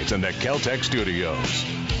guys in the Kel-Tec Studios.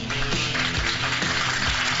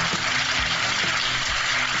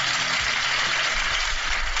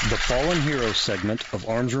 The Fallen Heroes segment of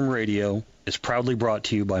Arms Room Radio is proudly brought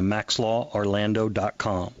to you by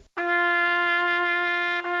MaxLawOrlando.com.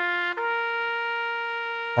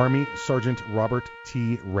 Army Sergeant Robert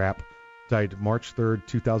T. Rapp died March 3,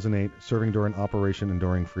 2008, serving during Operation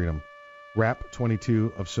Enduring Freedom. Rapp,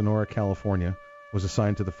 22, of Sonora, California, was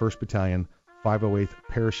assigned to the 1st Battalion, 508th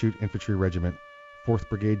Parachute Infantry Regiment, 4th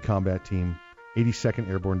Brigade Combat Team, 82nd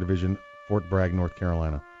Airborne Division, Fort Bragg, North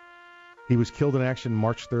Carolina. He was killed in action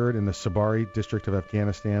March 3rd in the Sabari district of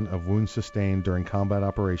Afghanistan of wounds sustained during combat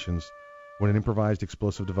operations when an improvised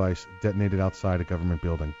explosive device detonated outside a government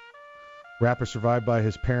building. Rapp is survived by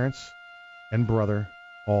his parents and brother,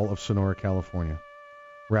 all of Sonora, California.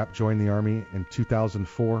 Rapp joined the Army in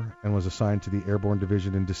 2004 and was assigned to the Airborne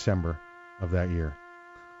Division in December of that year.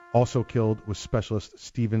 Also killed was Specialist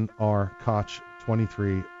Stephen R. Koch,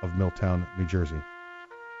 23, of Milltown, New Jersey.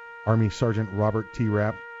 Army Sergeant Robert T.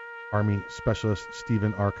 Rapp, Army Specialist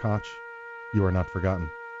Stephen R. Koch, you are not forgotten.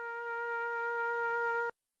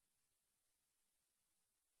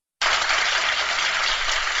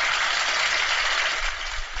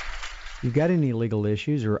 If you've got any legal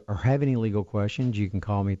issues or have any legal questions, you can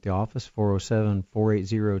call me at the office,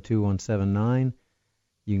 407-480-2179.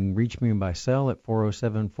 You can reach me by cell at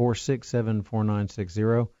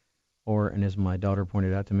 407-467-4960. Or, and as my daughter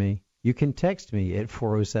pointed out to me, you can text me at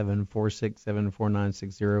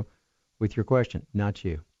 407-467-4960 with your question. Not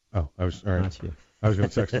you. Oh, I was all right. Not you. I was going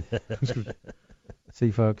to text him.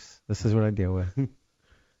 See, folks, this is what I deal with.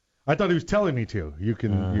 I thought he was telling me to. You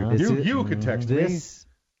can you can text me. This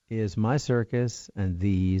is my circus, and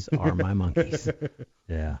these are my monkeys.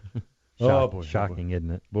 Yeah. Oh, boy. Shocking,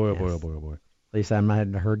 isn't it? Boy, oh, Yes. boy, oh, boy, oh, boy. At least I'm not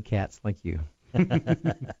herd cats like you.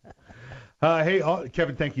 Hey,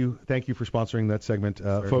 Kevin, thank you for sponsoring that segment,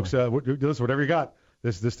 folks. Listen, whatever you got,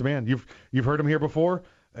 this the man. You've heard him here before.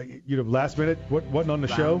 Last minute, wasn't on the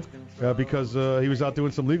show because he was out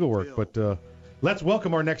doing some legal work. But let's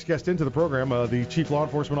welcome our next guest into the program, the Chief Law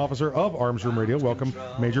Enforcement Officer of Arms Room Radio. Welcome,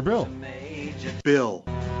 Major Bill. Bill.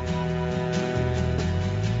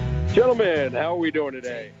 Gentlemen, how are we doing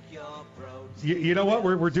today? You know what?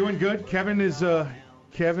 We're doing good. Kevin is. I'm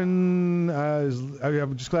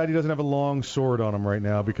just glad he doesn't have a long sword on him right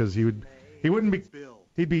now because he'd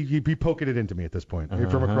be poking it into me at this point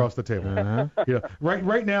from across the table.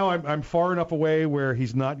 Right now I'm far enough away where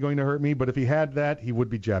he's not going to hurt me, but if he had that, he would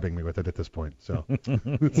be jabbing me with it at this point. So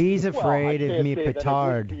he's afraid of me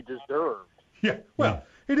petard. Yeah, well,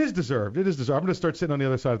 it is deserved. I'm going to start sitting on the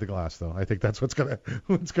other side of the glass, though. I think that's what's gonna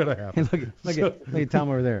happen. Look at Tom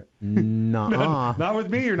over there. Nuh-uh. Not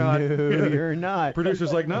with me, you're not. No, you're not.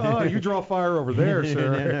 Producer's like, no, you draw fire over there,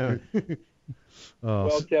 sir. No.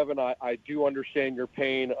 Well, Kevin, I do understand your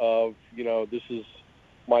pain of, this is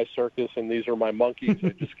my circus and these are my monkeys. I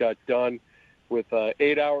just got done with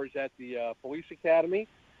 8 hours at the police academy,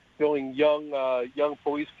 filling young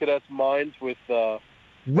police cadets' minds with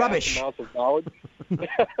rubbish amounts of knowledge.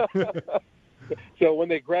 So when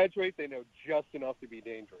they graduate, they know just enough to be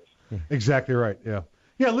dangerous. Exactly right. Yeah.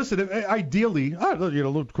 Yeah. Listen. Ideally, a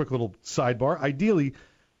quick little sidebar. Ideally,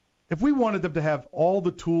 if we wanted them to have all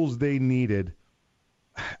the tools they needed,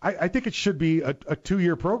 I think it should be a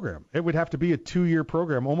 2-year program. It would have to be a 2-year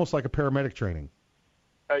program, almost like a paramedic training.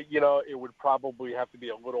 It would probably have to be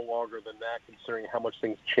a little longer than that, considering how much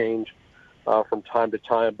things change from time to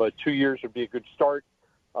time. But 2 years would be a good start.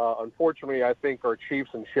 Unfortunately, I think our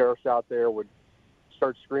chiefs and sheriffs out there would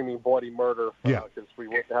start screaming bloody murder because we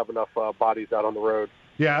wouldn't have enough bodies out on the road.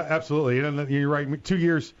 Yeah, absolutely. And you're right. 2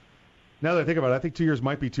 years. Now that I think about it, I think 2 years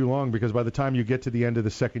might be too long because by the time you get to the end of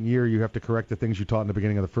the second year, you have to correct the things you taught in the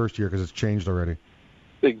beginning of the first year because it's changed already.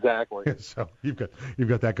 Exactly. So you've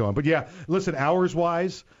got that going. But yeah, listen,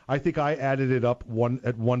 hours-wise, I think I added it up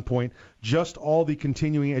at one point. Just all the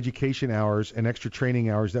continuing education hours and extra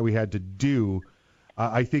training hours that we had to do.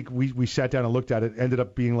 I think we sat down and looked at it. Ended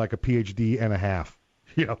up being like a PhD and a half.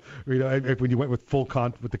 When you went with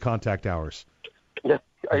with the contact hours. Yeah,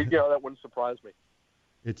 that wouldn't surprise me.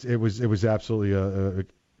 It was absolutely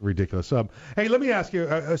ridiculous. Hey, let me ask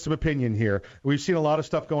you some opinion here. We've seen a lot of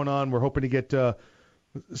stuff going on. We're hoping to get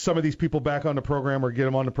some of these people back on the program or get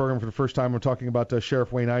them on the program for the first time. We're talking about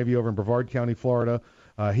Sheriff Wayne Ivey over in Brevard County, Florida.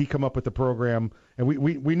 He come up with the program, and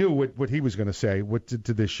we knew what he was going to say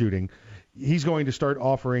to this shooting. He's going to start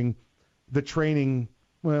offering the training.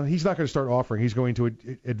 Well, he's not going to start offering. He's going to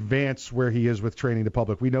advance where he is with training the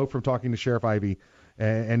public. We know from talking to Sheriff Ivey,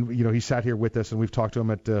 and he sat here with us, and we've talked to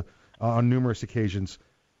him on numerous occasions.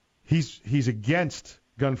 He's against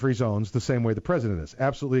gun-free zones the same way the president is.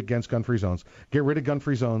 Absolutely against gun-free zones. Get rid of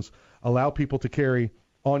gun-free zones. Allow people to carry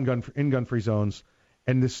in gun-free zones.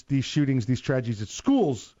 And these shootings, these tragedies at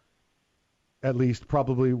schools, at least,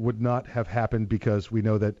 probably would not have happened because we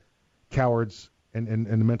know that cowards and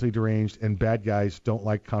the mentally deranged and bad guys don't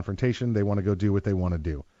like confrontation. They want to go do what they want to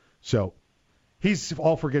do. So he's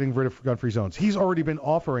all for getting rid of gun-free zones. He's already been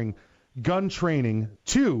offering gun training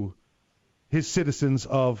to his citizens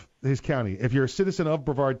of his county. If you're a citizen of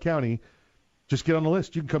Brevard County, just get on the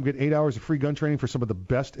list. You can come get 8 hours of free gun training for some of the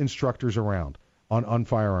best instructors around on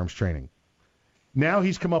firearms training. Now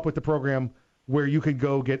he's come up with the program where you can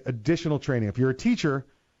go get additional training. If you're a teacher,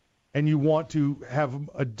 and you want to have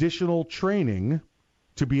additional training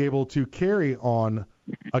to be able to carry on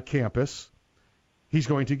a campus, he's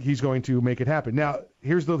going to make it happen. Now,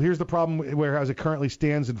 here's the problem where, as it currently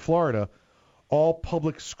stands in Florida, all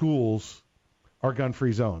public schools are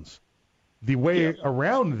gun-free zones. The way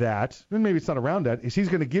around that, and maybe it's not around that, is he's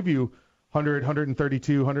going to give you 100,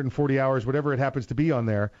 132, 140 hours, whatever it happens to be on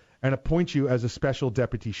there, and appoint you as a special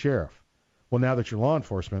deputy sheriff. Well, now that you're law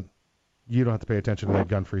enforcement, you don't have to pay attention to that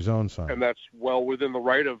gun-free zone sign. And that's well within the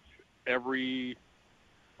right of every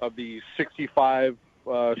of the 65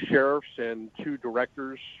 sheriffs and 2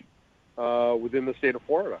 directors within the state of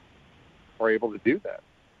Florida are able to do that.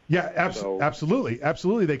 Yeah,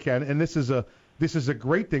 absolutely they can. And this is a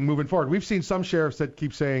great thing moving forward. We've seen some sheriffs that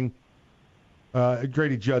keep saying,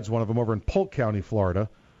 Grady Judd's one of them over in Polk County, Florida,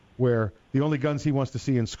 where the only guns he wants to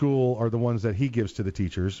see in school are the ones that he gives to the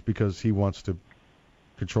teachers because he wants to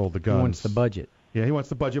control the guns. He wants the budget. Yeah, he wants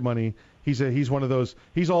the budget money. He's one of those.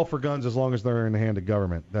 He's all for guns as long as they're in the hand of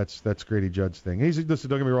government. That's Grady Judd's thing. Listen,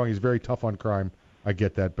 don't get me wrong. He's very tough on crime. I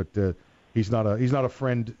get that, but he's not a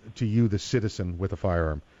friend to you, the citizen, with a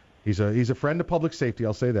firearm. He's a friend to public safety.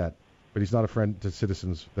 I'll say that, but he's not a friend to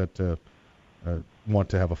citizens that want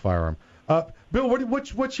to have a firearm. Bill,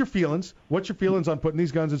 what's your feelings? What's your feelings on putting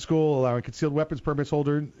these guns in school, allowing concealed weapons permits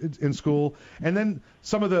holder in school, and then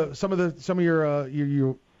some of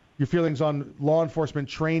your feelings on law enforcement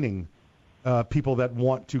training people that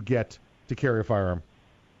want to get to carry a firearm?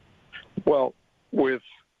 Well, with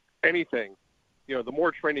anything, the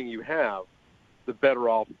more training you have, the better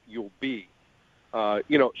off you'll be.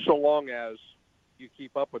 So long as you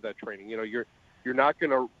keep up with that training. You're not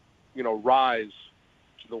going to, rise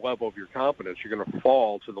to the level of your competence. You're going to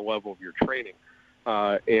fall to the level of your training.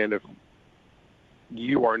 And if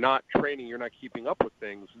you are not training, you're not keeping up with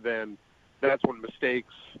things, then that's when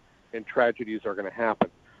mistakes and tragedies are going to happen.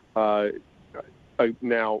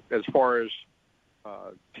 Now, as far as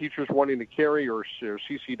teachers wanting to carry or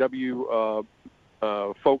CCW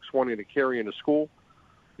folks wanting to carry in a school,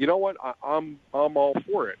 you know what? I'm all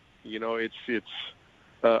for it. It's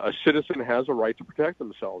a citizen has a right to protect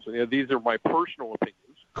themselves, and these are my personal opinions.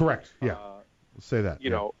 Correct. Yeah. Let's say that.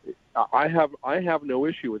 I have no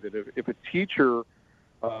issue with it. If a teacher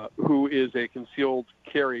who is a concealed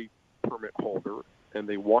carry permit holder and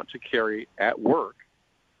they want to carry at work,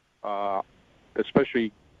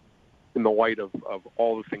 especially in the light of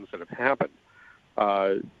all the things that have happened,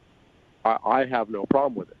 I have no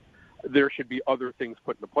problem with it. There should be other things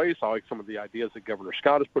put into place. I like some of the ideas that Governor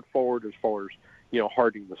Scott has put forward as far as,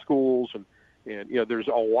 hardening the schools and there's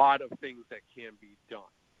a lot of things that can be done.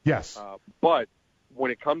 Yes. But when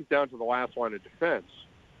it comes down to the last line of defense,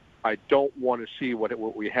 I don't want to see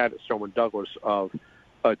what we had at Stoneman Douglas of,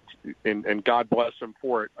 and God bless him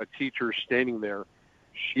for it, a teacher standing there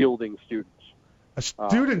shielding students. A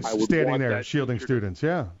student standing there shielding students,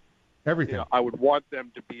 yeah. Everything. I would want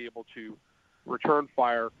them to be able to return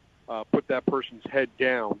fire, put that person's head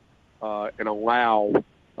down, and allow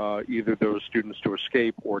either those students to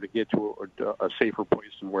escape or to get to a safer place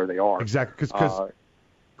than where they are. Exactly, because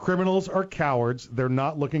criminals are cowards. They're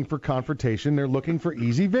not looking for confrontation. They're looking for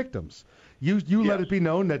easy victims. You let it be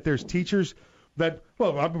known that there's teachers that,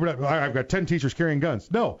 I've got 10 teachers carrying guns.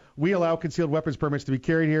 No, we allow concealed weapons permits to be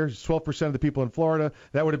carried here. 12% of the people in Florida.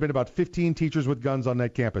 That would have been about 15 teachers with guns on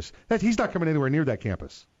that campus. He's not coming anywhere near that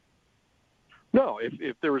campus. No,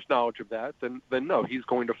 if there was knowledge of that, then no, he's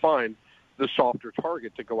going to find the softer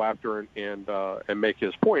target to go after and make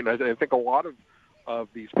his point. I think a lot of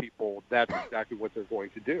these people, that's exactly what they're going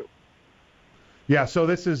to do. Yeah, so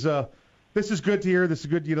this is good to hear. This is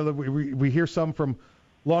good. We hear some from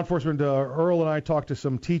law enforcement. Earl and I talked to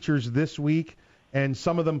some teachers this week, and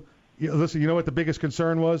some of them. Listen, you know what the biggest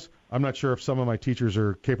concern was? I'm not sure if some of my teachers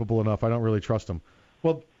are capable enough. I don't really trust them.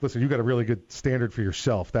 Well, listen, you've got a really good standard for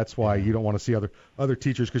yourself. That's why you don't want to see other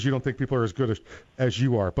teachers, because you don't think people are as good as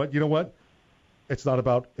you are. But you know what? It's not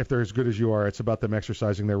about if they're as good as you are. It's about them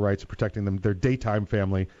exercising their rights, protecting their daytime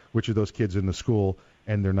family, which are those kids in the school,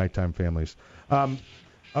 and their nighttime families.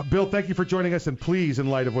 Bill, thank you for joining us, and please, in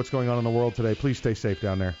light of what's going on in the world today, please stay safe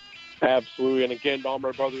down there. Absolutely. And again, to all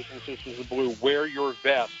my brothers and sisters in blue, wear your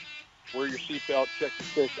vest, wear your seatbelt, check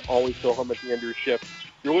your stick, always go home at the end of your shift.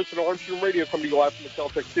 You're listening to Arms Room Radio, coming to you live from the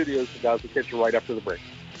Kel-Tec Studios. The guys will catch you right after the break.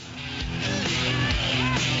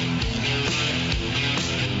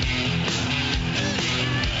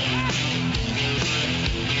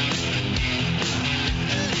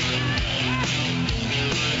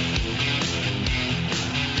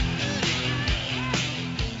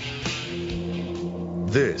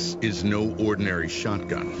 This is no ordinary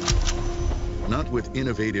shotgun. Not with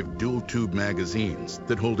innovative dual-tube magazines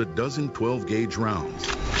that hold a dozen 12-gauge rounds,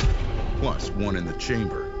 plus one in the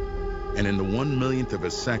chamber. And in the 1/1,000,000th of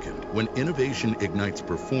a second, when innovation ignites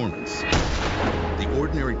performance, the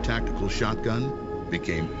ordinary tactical shotgun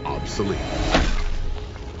became obsolete.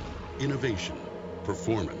 Innovation,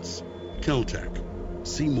 performance, Kel-Tec.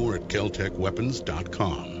 See more at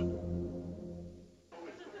keltecweapons.com.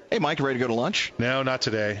 Hey, Mike, you ready to go to lunch? No, not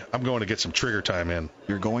today. I'm going to get some trigger time in.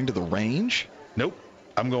 You're going to the range? Nope.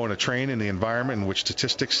 I'm going to train in the environment in which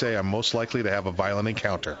statistics say I'm most likely to have a violent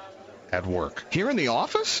encounter. At work. Here in the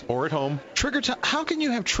office? Or at home. Trigger time? How can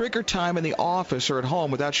you have trigger time in the office or at home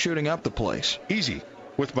without shooting up the place? Easy.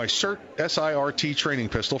 With my SIRT SIRT training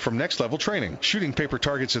pistol from Next Level Training. Shooting paper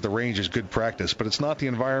targets at the range is good practice, but it's not the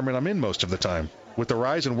environment I'm in most of the time. With the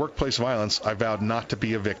rise in workplace violence, I vowed not to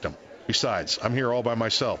be a victim. Besides, I'm here all by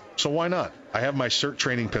myself, so why not? I have my SIRT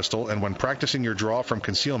training pistol, and when practicing your draw from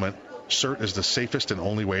concealment, SIRT is the safest and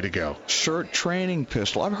only way to go. SIRT training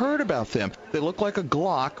pistol. I've heard about them. They look like a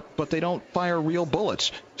Glock, but they don't fire real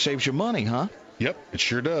bullets. Saves you money, huh? Yep, it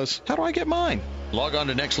sure does. How do I get mine? Log on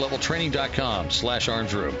to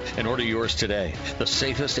nextleveltraining.com/armsroom and order yours today. The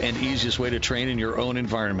safest and easiest way to train in your own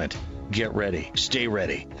environment. Get ready. Stay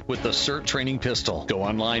ready with the SIRT training pistol. Go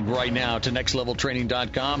online right now to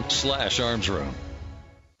nextleveltraining.com/armsroom.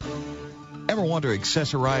 Ever want to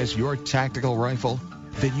accessorize your tactical rifle?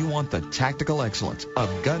 Then you want the tactical excellence of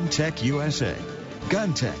GunTech USA.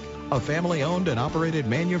 GunTech, a family-owned and operated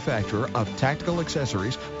manufacturer of tactical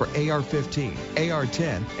accessories for AR-15,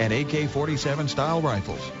 AR-10, and AK-47 style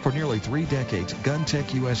rifles. For nearly 3 decades,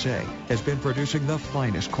 GunTech USA has been producing the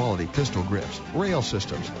finest quality pistol grips, rail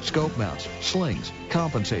systems, scope mounts, slings,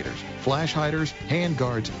 compensators, flash hiders, hand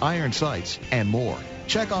guards, iron sights, and more.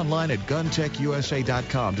 Check online at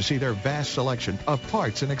GunTechUSA.com to see their vast selection of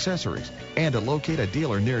parts and accessories and to locate a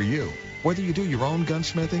dealer near you. Whether you do your own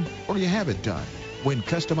gunsmithing or you have it done, when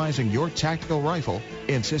customizing your tactical rifle,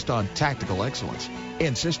 insist on tactical excellence.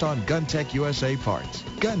 Insist on GunTech USA parts.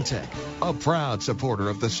 GunTech, a proud supporter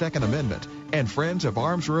of the Second Amendment and friends of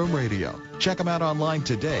Arms Room Radio. Check them out online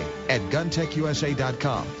today at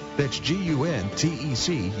GunTechUSA.com. That's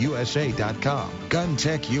GUNTECUSA.com.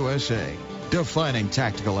 GunTech USA. Defining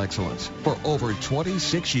tactical excellence for over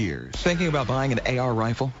 26 years. Thinking about buying an AR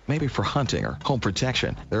rifle? Maybe for hunting or home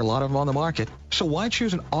protection. There are a lot of them on the market. So why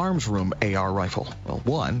choose an Arms Room AR rifle? Well,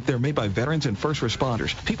 1, they're made by veterans and first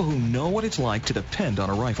responders, people who know what it's like to depend on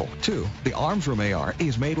a rifle. 2, the Arms Room AR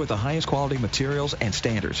is made with the highest quality materials and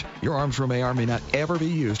standards. Your Arms Room AR may not ever be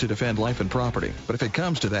used to defend life and property, but if it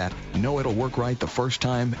comes to that, know it'll work right the first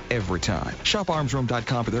time, every time. Shop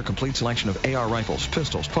armsroom.com for their complete selection of AR rifles,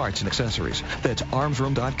 pistols, parts, and accessories. That's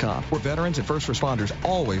armsroom.com, where veterans and first responders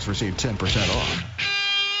always receive 10% off.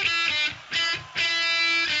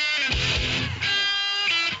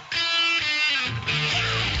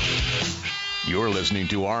 You're listening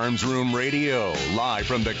to Arms Room Radio, live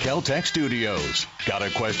from the Kel-Tec studios. Got a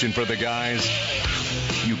question for the guys?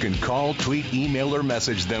 You can call, tweet, email, or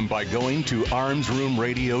message them by going to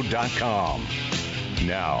armsroomradio.com.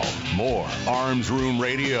 Now, more Arms Room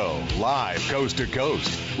Radio, live coast to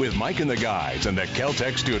coast, with Mike and the guys in the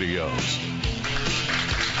Kel-Tec studios.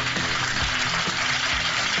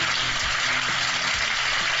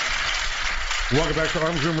 Welcome back to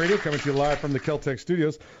Arms Room Radio, coming to you live from the Kel-Tec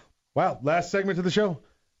studios. Wow, last segment of the show.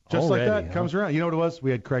 Just Already, like that, comes around. You know what it was? We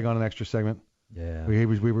had Craig on an extra segment. Yeah. We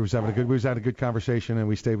was having a good conversation, and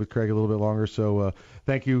we stayed with Craig a little bit longer. So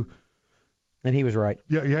thank you. And he was right.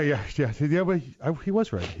 Yeah. But he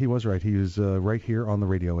was right. He was right. He was right here on the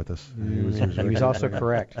radio with us. He was He was also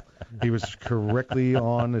correct. He was correctly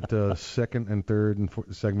on at the second and third and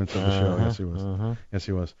fourth segments of the show. Yes, he was. Yes,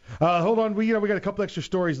 he was. Hold on. We got a couple extra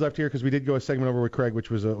stories left here because we did go a segment over with Craig, which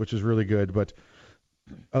was really good. But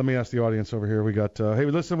let me ask the audience over here. We got hey,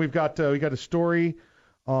 listen. We got a story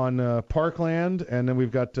on Parkland, and then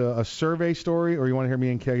we've got a survey story. Or you want to hear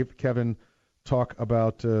me and Kevin talk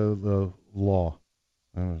about the law?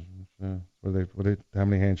 How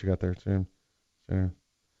many hands you got there? All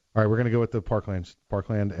right, we're gonna go with the Parkland,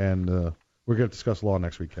 and we're gonna discuss law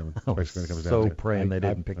next week, Kevin. Basically, comes down to praying they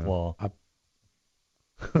didn't pick law.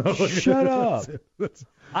 Shut up!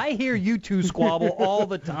 I hear you two squabble all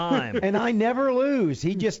the time, and I never lose.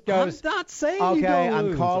 He just goes. I'm not saying okay, you don't I'm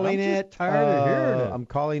lose. calling I'm it. just tired of hearing it. I'm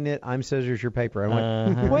calling it. I'm scissors, your paper.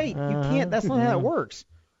 I'm like, wait, you can't. That's not how it works.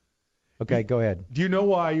 Okay, go ahead. Do you know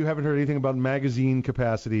why you haven't heard anything about magazine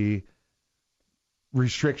capacity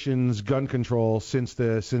restrictions, gun control since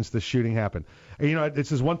the shooting happened. And,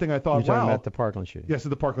 this is one thing I thought. You're talking wow, about the Parkland shooting. Yes,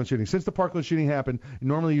 the Parkland shooting. Since the Parkland shooting happened,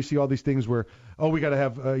 normally you see all these things where, we got to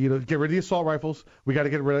have, get rid of the assault rifles. We got to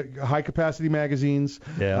get rid of high capacity magazines.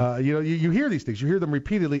 Yeah. You hear these things. You hear them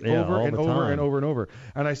repeatedly over all and the over time. and over and over.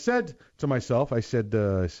 And I said to myself, hey,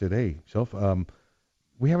 self,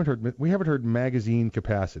 we haven't heard magazine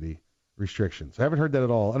capacity restrictions. I haven't heard that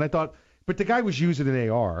at all. And I thought, but the guy was using an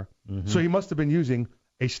AR, so he must have been using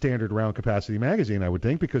a standard round capacity magazine, I would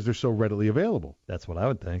think, because they're so readily available. That's what I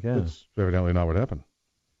would think, yeah. That's evidently not what happened.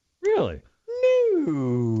 Really?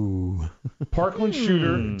 No. Parkland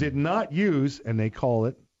shooter did not use, and they call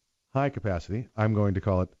it high capacity. I'm going to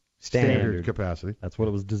call it standard capacity. That's what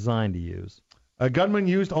it was designed to use. A gunman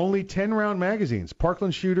used only 10-round magazines.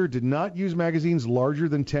 Parkland shooter did not use magazines larger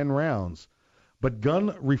than 10 rounds. But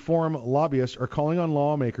gun reform lobbyists are calling on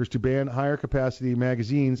lawmakers to ban higher capacity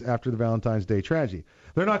magazines after the Valentine's Day tragedy.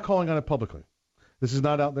 They're not calling on it publicly. This is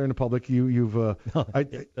not out there in the public.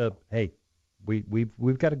 Hey,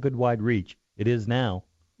 we've got a good wide reach. It is now.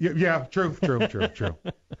 Yeah, true. The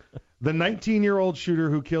 19-year-old shooter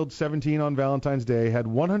who killed 17 on Valentine's Day had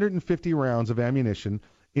 150 rounds of ammunition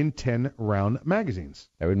in 10-round magazines.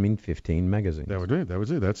 That would mean 15 magazines. That would do.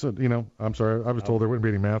 That's I'm sorry. I was told there wouldn't be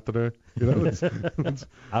any math today. I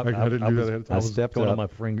didn't do that ahead of time. I stepped going on my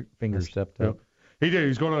fingers. Stepped up. He did. He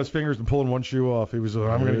was going on his fingers and pulling one shoe off. He was,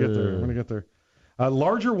 I'm going to get there.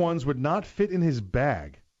 Larger ones would not fit in his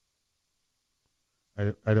bag.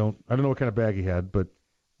 I don't know what kind of bag he had, but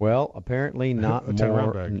apparently not a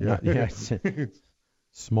more. 10-round bag.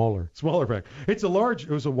 Smaller bag. It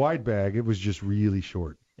was a wide bag. It was just really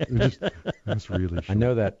short. That's really short. I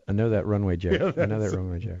know that runway joke. I know that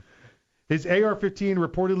runway joke. His AR-15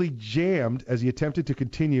 reportedly jammed as he attempted to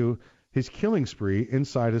continue his killing spree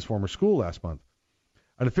inside his former school last month.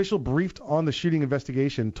 An official briefed on the shooting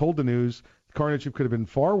investigation told the news the carnage could have been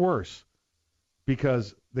far worse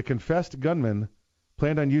because the confessed gunman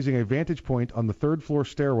planned on using a vantage point on the third-floor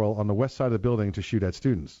stairwell on the west side of the building to shoot at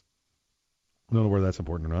students. I don't know whether that's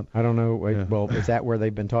important or not. I don't know. Well, is that where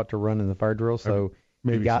they've been taught to run in the fire drill? So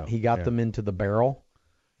maybe he got them into the barrel.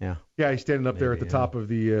 Yeah. Yeah, he's standing up there at the top of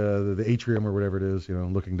the atrium or whatever it is,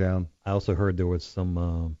 looking down. I also heard there was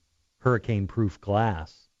some hurricane-proof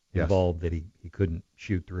glass involved that he couldn't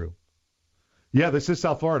shoot through. Yeah, this is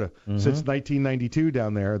South Florida. Since 1992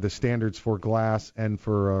 down there, the standards for glass and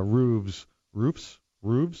for roofs or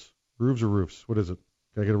roofs? What is it?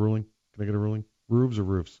 Can I get a ruling? Roofs or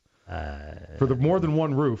roofs? For the more than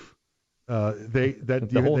one roof,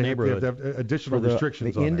 the whole neighborhood. They have additional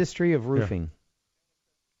restrictions. The industry of roofing.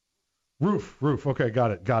 Yeah. Roof. Okay,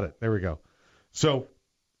 got it. There we go. So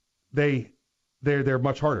they're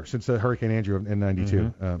much harder since the Hurricane Andrew in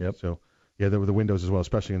 '92. So there were the windows as well,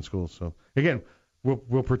 especially in schools. So again,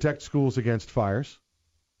 we'll protect schools against fires,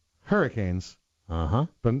 hurricanes,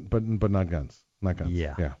 but not guns. Not guns.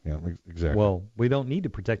 Yeah, exactly. Well, we don't need to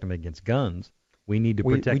protect them against guns. We need to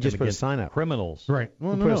protect them against criminals. Right.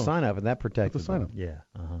 Well, put a sign up, and that protects the sign up. Yeah.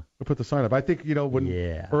 We'll put the sign up. I think, when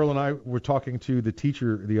Earl and I were talking to the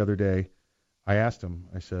teacher the other day, I asked him,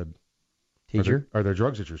 I said, Teacher? Are there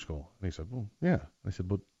drugs at your school? And he said, well, yeah. I said,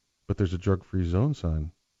 but there's a drug-free zone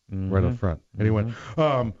sign right up front. And he went,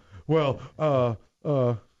 yeah.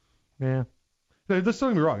 This don't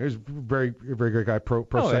get me wrong. He was a very, very great guy.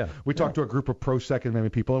 We talked to a group of pro-Second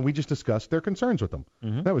Amendment people, and we just discussed their concerns with them.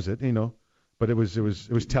 That was it, But it was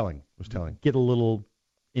telling. It was telling. Get a little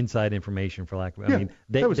inside information, for lack of. I mean,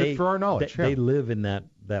 that was it for our knowledge. They live in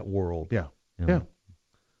that world. Yeah.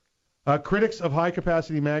 Critics of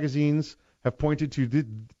high-capacity magazines have pointed to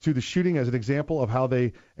the shooting as an example of how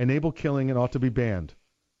they enable killing and ought to be banned.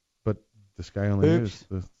 But this guy only is.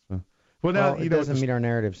 Well, it doesn't meet our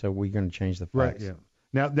narrative, so we're going to change the facts. Right.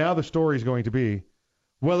 Yeah. Now the story is going to be,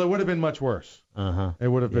 well, it would have been much worse. It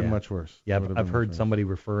would have been much worse. Yeah, I've heard somebody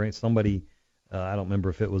I don't remember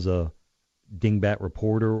if it was a dingbat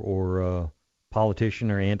reporter or a politician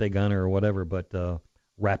or anti-gunner or whatever, but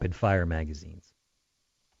rapid fire magazines.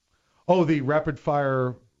 Oh, the rapid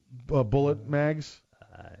fire bullet mags?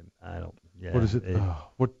 I don't. Yeah. What is it?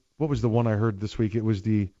 What was the one I heard this week? It was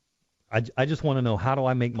the. I just want to know, how do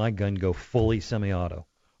I make my gun go fully semi-auto?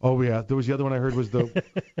 Oh yeah, there was the other one I heard was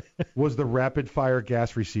the rapid fire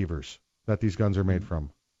gas receivers that these guns are made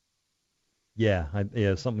from. Yeah,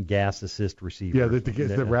 something gas assist receiver. Yeah,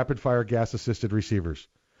 the rapid fire gas assisted receivers,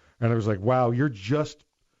 and I was like, wow, you're just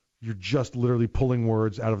literally pulling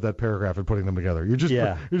words out of that paragraph and putting them together. You're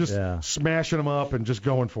just smashing them up and just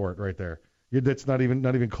going for it right there. That's not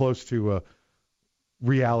even close to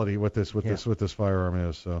reality what this firearm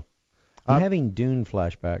is. So I'm having Dune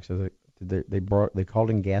flashbacks to They called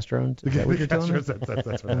in gas drones? Is that what you're telling me? That's what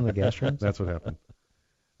happened. The gas drones? That's what happened.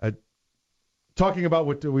 Talking about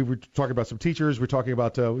what we were talking about some teachers. We're talking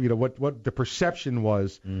about what the perception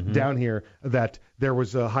was down here, that there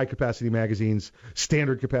was high capacity magazines,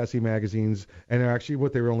 standard capacity magazines, and actually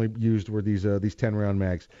what they were only used were these 10-round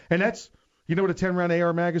mags. And that's, you know what a 10-round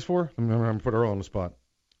AR mag is for? I'm going to put her all on the spot.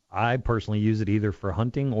 I personally use it either for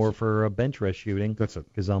hunting or for bench rest shooting. That's it.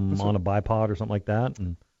 Because I'm on a bipod or something like that,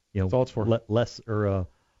 and that's all it's for. Less or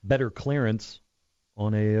better clearance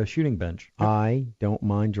on a shooting bench. I don't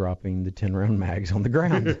mind dropping the 10-round mags on the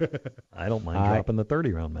ground. I don't mind dropping the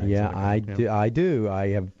 30-round mags. Yeah, I do. I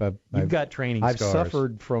have. You've got training I've scars.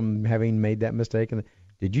 suffered from having made that mistake. And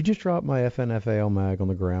did you just drop my FNFAL mag on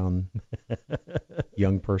the ground,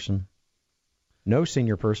 young person? No,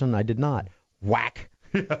 senior person, I did not. Whack.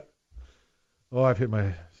 Yeah. Oh, I've hit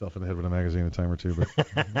myself in the head with a magazine a time or two, but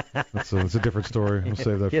it's a different story. We'll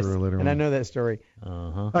save that for later. And I know that story. You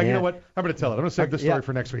know what? I'm going to tell it. I'm going to save this story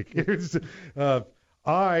for next week.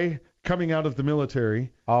 I, coming out of the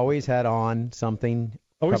military, always had on something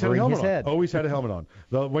covering his head. Always had a helmet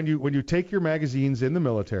on. When you take your magazines in the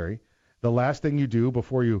military, the last thing you do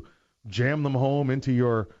before you jam them home into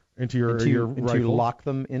your rifle, to lock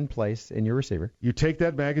them in place in your receiver, you take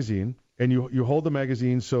that magazine and you hold the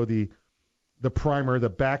magazine so the primer, the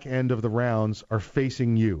back end of the rounds are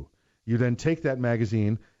facing you. You then take that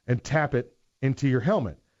magazine and tap it into your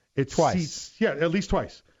helmet. Twice. At least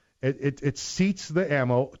twice. It seats the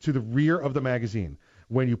ammo to the rear of the magazine.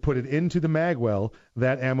 When you put it into the mag well,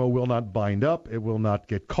 that ammo will not bind up. It will not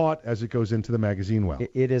get caught as it goes into the magazine well.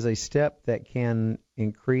 It is a step that can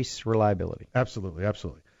increase reliability. Absolutely,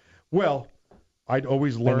 absolutely. Well, I'd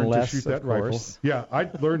always learned to shoot that rifle. Yeah,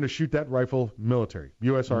 I'd learned to shoot that rifle military,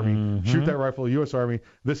 U.S. Army. Shoot that rifle, U.S. Army.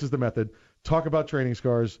 This is the method. Talk about training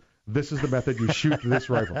scars. This is the method. You shoot this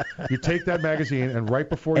rifle. You take that magazine, and right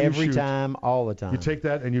before you shoot. Every time, all the time. You take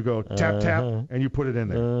that, and you go tap, tap, and you put it in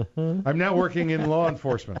there. I'm now working in law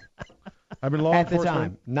enforcement. I'm in law enforcement. At the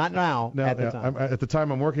time. Not now. At the time. At the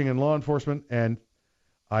time, I'm working in law enforcement, and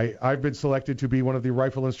I've been selected to be one of the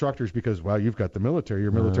rifle instructors because, well, you've got the military.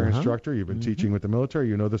 You're a military instructor. You've been teaching with the military.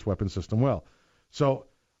 You know this weapon system well. So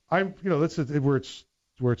I'm, we're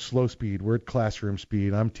at slow speed. We're at classroom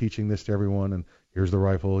speed. I'm teaching this to everyone, and here's the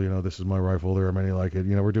rifle. This is my rifle. There are many like it.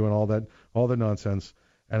 We're doing all the nonsense.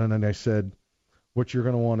 And then I said, what you're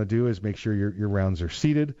going to want to do is make sure your rounds are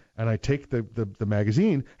seated. And I take the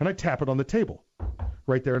magazine and I tap it on the table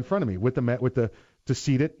right there in front of me to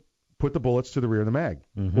seat it. Put the bullets to the rear of the mag.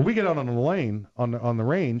 Well, we get out on the lane on the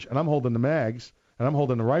range, and I'm holding the mags, and I'm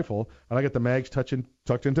holding the rifle, and I got the mags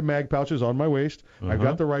tucked into mag pouches on my waist. I've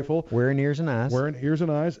got the rifle. Wearing ears and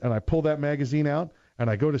eyes, and I pull that magazine out, and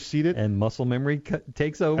I go to seat it. And muscle memory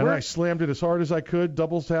takes over. And I slammed it as hard as I could,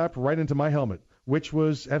 double tap, right into my helmet, which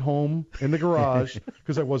was at home in the garage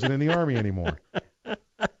because I wasn't in the Army anymore.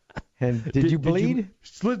 And did you bleed?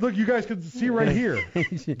 Look, you guys can see right here.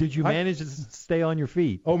 Did you manage to stay on your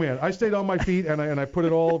feet? Oh, man, I stayed on my feet, and I put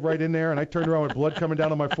it all right in there, and I turned around with blood coming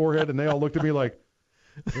down on my forehead, and they all looked at me like,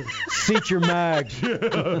 seat your mags.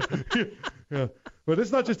 Yeah. But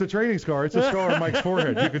it's not just a training scar. It's a scar on Mike's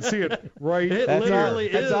forehead. You can see it right there. It literally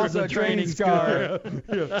is also a training scar.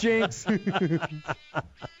 Yeah. Jinx.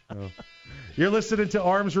 You're listening to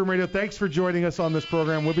Arms Room Radio. Thanks for joining us on this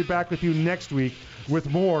program. We'll be back with you next week with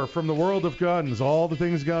more from the world of guns, all the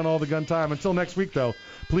things gun, all the gun time. Until next week, though,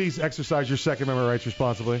 please exercise your Second Amendment rights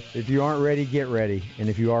responsibly. If you aren't ready, get ready. And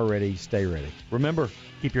if you are ready, stay ready. Remember,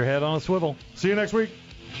 keep your head on a swivel. See you next week.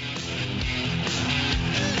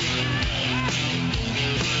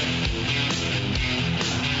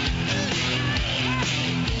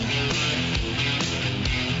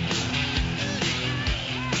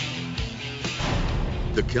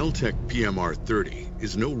 The Kel-Tec PMR-30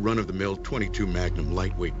 is no run-of-the-mill .22 Magnum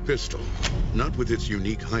lightweight pistol, not with its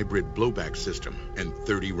unique hybrid blowback system and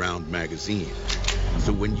 30-round magazine.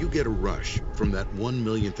 So when you get a rush from that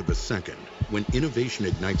 1/1,000,000th of a second, when innovation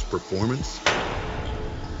ignites performance,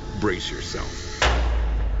 brace yourself.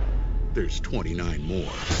 There's 29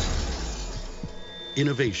 more.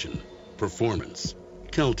 Innovation, performance,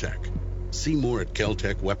 Kel-Tec. See more at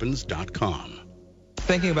keltecweapons.com.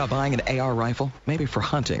 Thinking about buying an AR rifle? Maybe for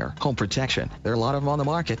hunting or home protection. There are a lot of them on the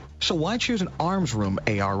market. So why choose an Arms Room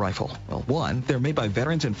AR rifle? Well, one, they're made by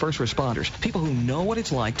veterans and first responders, people who know what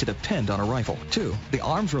it's like to depend on a rifle. Two, the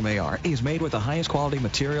Arms Room AR is made with the highest quality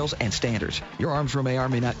materials and standards. Your Arms Room AR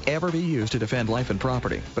may not ever be used to defend life and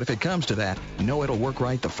property, but if it comes to that, know it'll work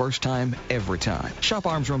right the first time, every time. Shop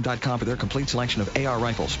armsroom.com for their complete selection of AR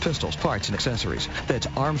rifles, pistols, parts, and accessories. That's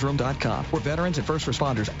armsroom.com, where veterans and first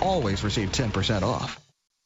responders always receive 10% off.